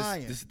 This you is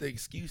lying. this is the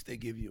excuse they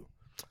give you.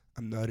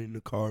 I'm not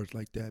into cars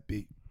like that,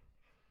 B.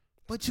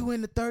 But you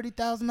in the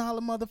 $30,000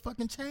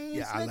 motherfucking chains,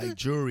 Yeah, I nigga? like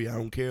jewelry. I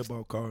don't care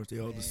about cars. They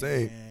all the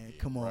same. Man,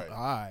 come on. Right. All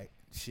right.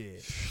 Shit.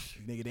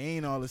 Nigga, they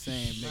ain't all the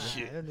same,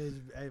 nigga. Nah, them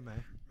niggas- hey,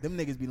 man. Them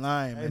niggas be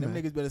lying, Hey, man. Them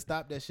man. niggas better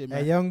stop that shit, man.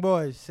 Hey, young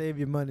boys, save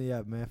your money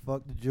up, man.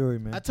 Fuck the jewelry,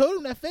 man. I told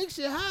him that fake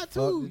shit high,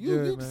 too. the You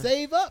jury, you man.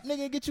 save up,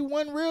 nigga, and get you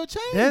one real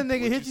chain. That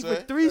nigga What'd hit you you say?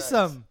 for 3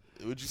 something.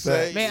 Would you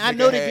say? Man, Nigga I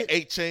know they had get-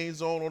 8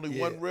 chains on, only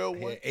one real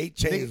one. Yeah, 8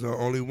 chains on,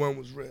 only one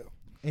was real.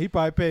 He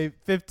probably paid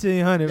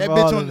 $1,500 That for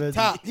bitch all on of the it.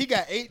 top. He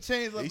got 8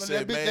 chains up He on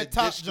said, that bitch. man, That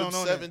top ditch them joint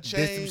on 7 there. Ditch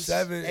them chains.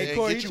 7. Hey, and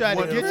Corey, get he you tried to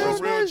one get real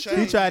you. real He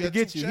chain. tried to Get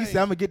get two you. He chains.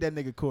 said, I'm going to get that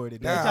nigga Corey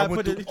today. Nah, tried I to went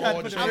put through it- he tried to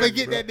all put it- chains, I'm going to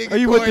get bro. that nigga Oh,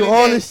 you Corey went through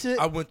all today. this shit?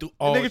 I went through The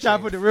all nigga trying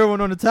to put the real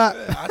one on the top?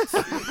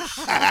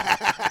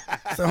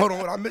 So hold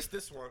on, I missed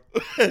this one.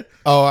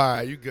 Oh, all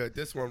right, you good.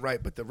 This one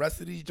right, but the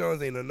rest of these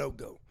Jones ain't a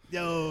no-go.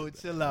 Yo,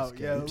 chill out.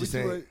 Yo, I'm what just you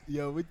saying. want-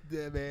 yo, what,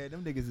 man,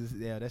 them niggas is,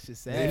 yeah, that shit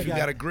sad. And if you got-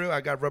 got a grill,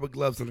 I got rubber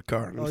gloves in the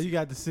car. Let me Oh, see. you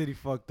got the city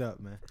fucked up,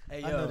 man. Hey,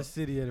 I know yo. the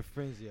city at a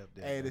frenzy up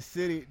there. Hey, man. the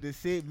city,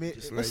 Just man,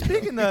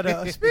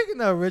 like-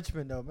 Speaking of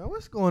Richmond though, man,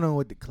 what's going on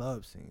with the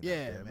club scene? out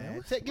yeah, there, man.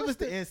 What's- Give what's us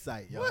the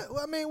insight, yo.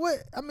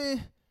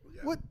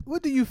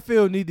 What do you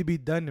feel need to be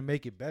done to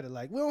make it better?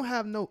 Like we don't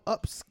have no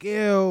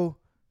upscale.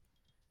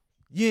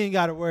 You ain't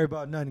got to worry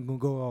about nothing gonna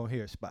go on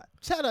here spot.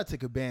 Shout out to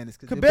Cabanas.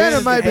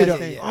 Cabana might be the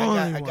thing.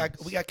 only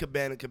we got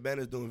Cabana.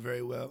 Cabana's doing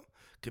very well.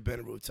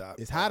 Cabana Rooftop.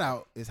 It's hot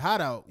out. It's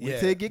hot out. Wait Yeah.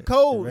 till it get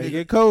cold, Ready to nigga.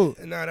 get cold.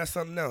 Nah, that's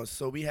something else.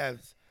 So we have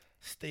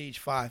Stage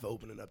 5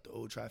 opening up the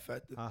old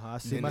trifecta. I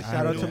see. And My then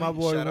shout out to Juan. my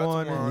boy Shout out to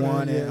Juan Juan.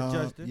 One and and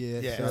Justin. yeah,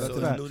 Yeah, shout out so to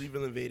it's that.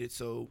 Nudiville invaded.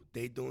 So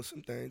they doing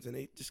some things, and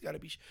they just gotta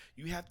be.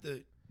 You have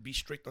to be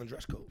strict on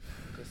dress code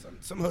because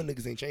some hood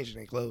niggas ain't changing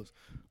their clothes.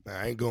 Man,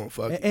 I ain't going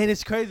fuck. And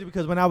it's crazy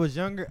because when I was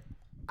younger,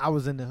 I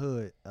was in the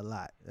hood a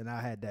lot, and I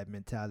had that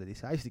mentality.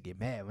 So I used to get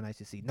mad when I used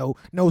to see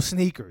no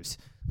sneakers.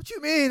 What you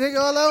mean, nigga?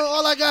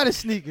 All I got is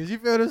sneakers. You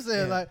feel what I'm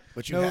saying? Yeah, like,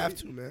 but you no, have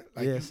to, man.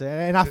 Like yes, you,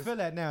 and I just- feel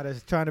that now.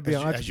 That's trying to be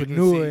as an you- as you can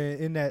entrepreneur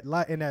see.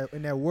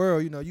 in that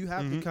world. You know, you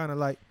have to Mhm. kind of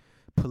like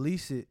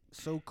police it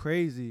so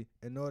crazy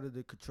in order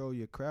to control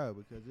your crowd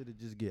because it'll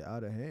just get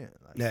out of hand.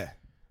 Like, yeah.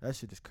 that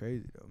shit is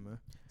crazy though, man.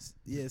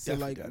 Yeah, so Definitely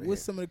like, gotta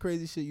what's hit. some of the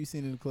crazy shit you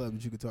seen in the club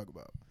that you could talk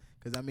about?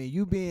 Because I mean,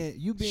 you being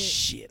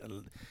Shit,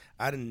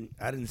 I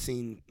didn't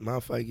seen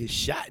motherfucker get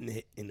shot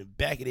in the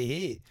back of the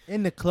head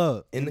In the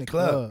club. in the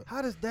club.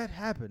 How does that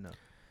happen though?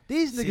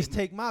 These See, niggas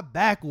take my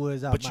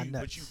backwoods out But my you,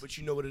 nuts. but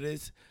you know what it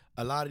is?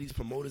 A lot of these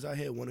promoters out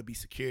here want to be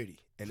security,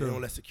 and True. they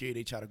don't let security.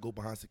 They try to go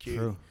behind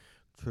security.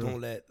 True.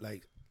 Don't let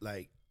like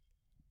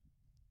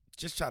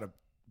just try to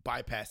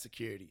bypass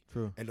security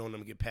True. and don't let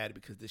them get padded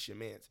because this your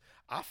man's.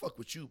 I fuck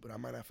with you, but I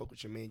might not fuck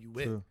with your man you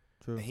with, True.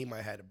 True. and he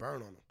might have to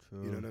burn on him.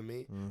 True. You know what I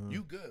mean? Mhm.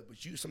 You good,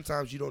 but you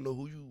sometimes you don't know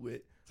who you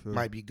with. True.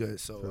 Might be good.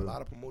 So True. a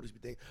lot of promoters be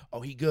thinking,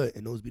 oh, he good,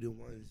 and those be the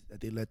ones that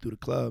they let through the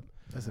club.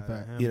 that's a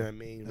fact. You know what I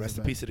mean? That's Rest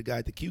a in peace to the guy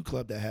at the Q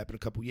Club that happened a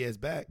couple years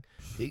back.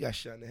 He got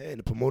shot in the head, and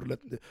the promoter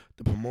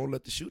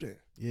let the shooter in.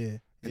 Yeah, And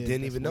yeah,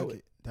 didn't that's even know wicked.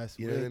 it. That's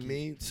You know what I wicked.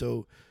 mean?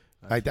 So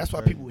like that's why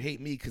crazy. people hate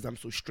me because I'm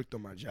so strict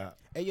on my job.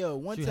 Hey yo,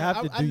 one You time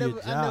have to I do your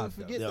never job,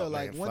 forget though. though. Yo,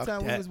 Like man, one fuck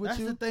time we that. was with That's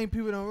you. the thing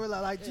people don't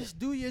realize. Like, just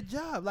do your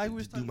job. Like we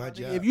was do talking my about,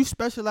 nigga. job. If you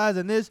specialize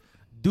in this,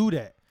 do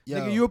that. Yo.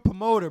 Nigga, you a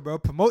promoter, bro.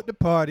 Promote the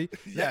party.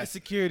 Let the Yes.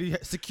 security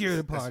secure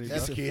the party.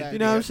 That's bro. a Security fact. You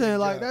know what I'm do saying? their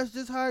Like job. that's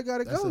just how it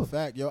gotta That's go. a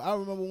fact, yo. I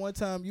remember one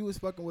time you was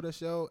fucking with a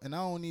show, and I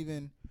don't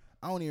even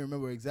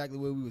remember exactly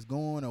where we was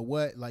going or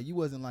what. Like you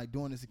wasn't like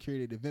doing the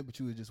security at the event, but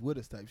you was just with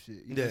us type shit.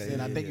 You know what I'm Yeah, saying?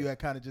 yeah, I think yeah. you had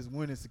kind of just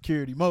went in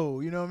security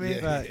mode. You know what I mean?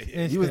 Yeah, Right. yeah,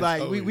 yeah. You was Instant.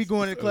 like, we Always.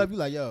 going to the club. You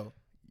like, yo,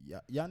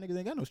 y'all niggas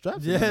ain't got no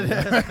straps. Yeah, on,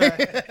 that's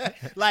right?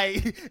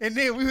 Like, and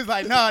then we was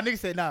like, nah, niggas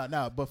said,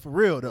 nah, but for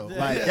real though,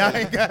 like y'all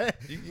ain't got.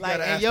 You Like,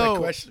 gotta hey, ask yo, that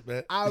question,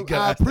 man. I You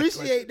gotta ask that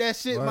appreciate that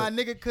shit, Right. my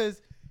nigga,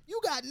 cause you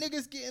got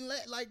niggas getting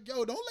like,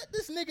 yo, don't let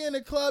this nigga in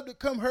the club to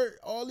come hurt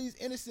all these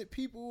innocent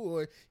people,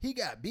 or he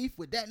got beef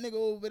with that nigga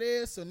over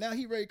there, so now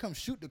he ready to come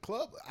shoot the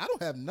club. I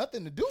don't have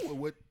nothing to do with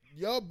what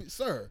y'all,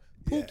 sir,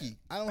 Pookie.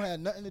 I don't have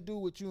nothing to do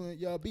with you and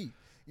y'all beef.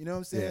 You know what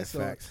I'm saying? Yeah, so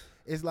facts.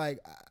 it's like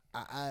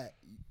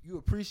you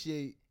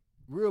appreciate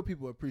real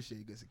people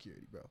appreciate good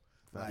security, bro.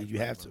 You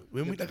have to.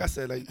 When we, like I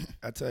said, like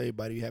I tell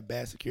everybody, you have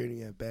bad security,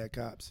 you have bad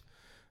cops.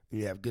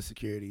 You have good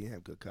security, you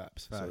have good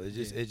cops. So Right,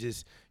 it's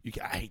just you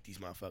can. I hate these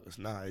motherfuckers.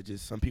 Nah, it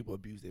just some people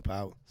abuse their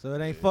power. So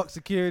it ain't fuck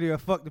security or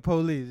fuck the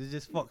police. It's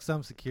just fuck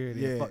some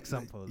security and Yeah, fuck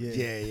some police.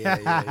 yeah.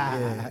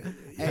 Yeah.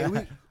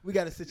 Hey, we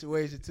got a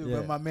situation too. Yeah.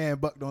 But my man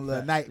bucked on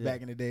Lil Knight Yeah.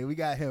 back in the day. We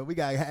got him. We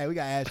got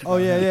Ashley. Oh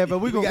yeah, but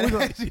we We gonna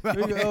gotta ask you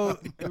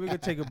about we gonna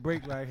take a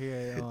break right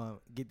here. And,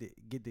 get the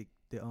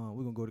we're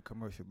gonna go to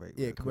commercial break.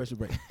 Yeah, real quick. commercial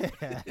break.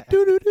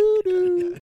 Do do do do.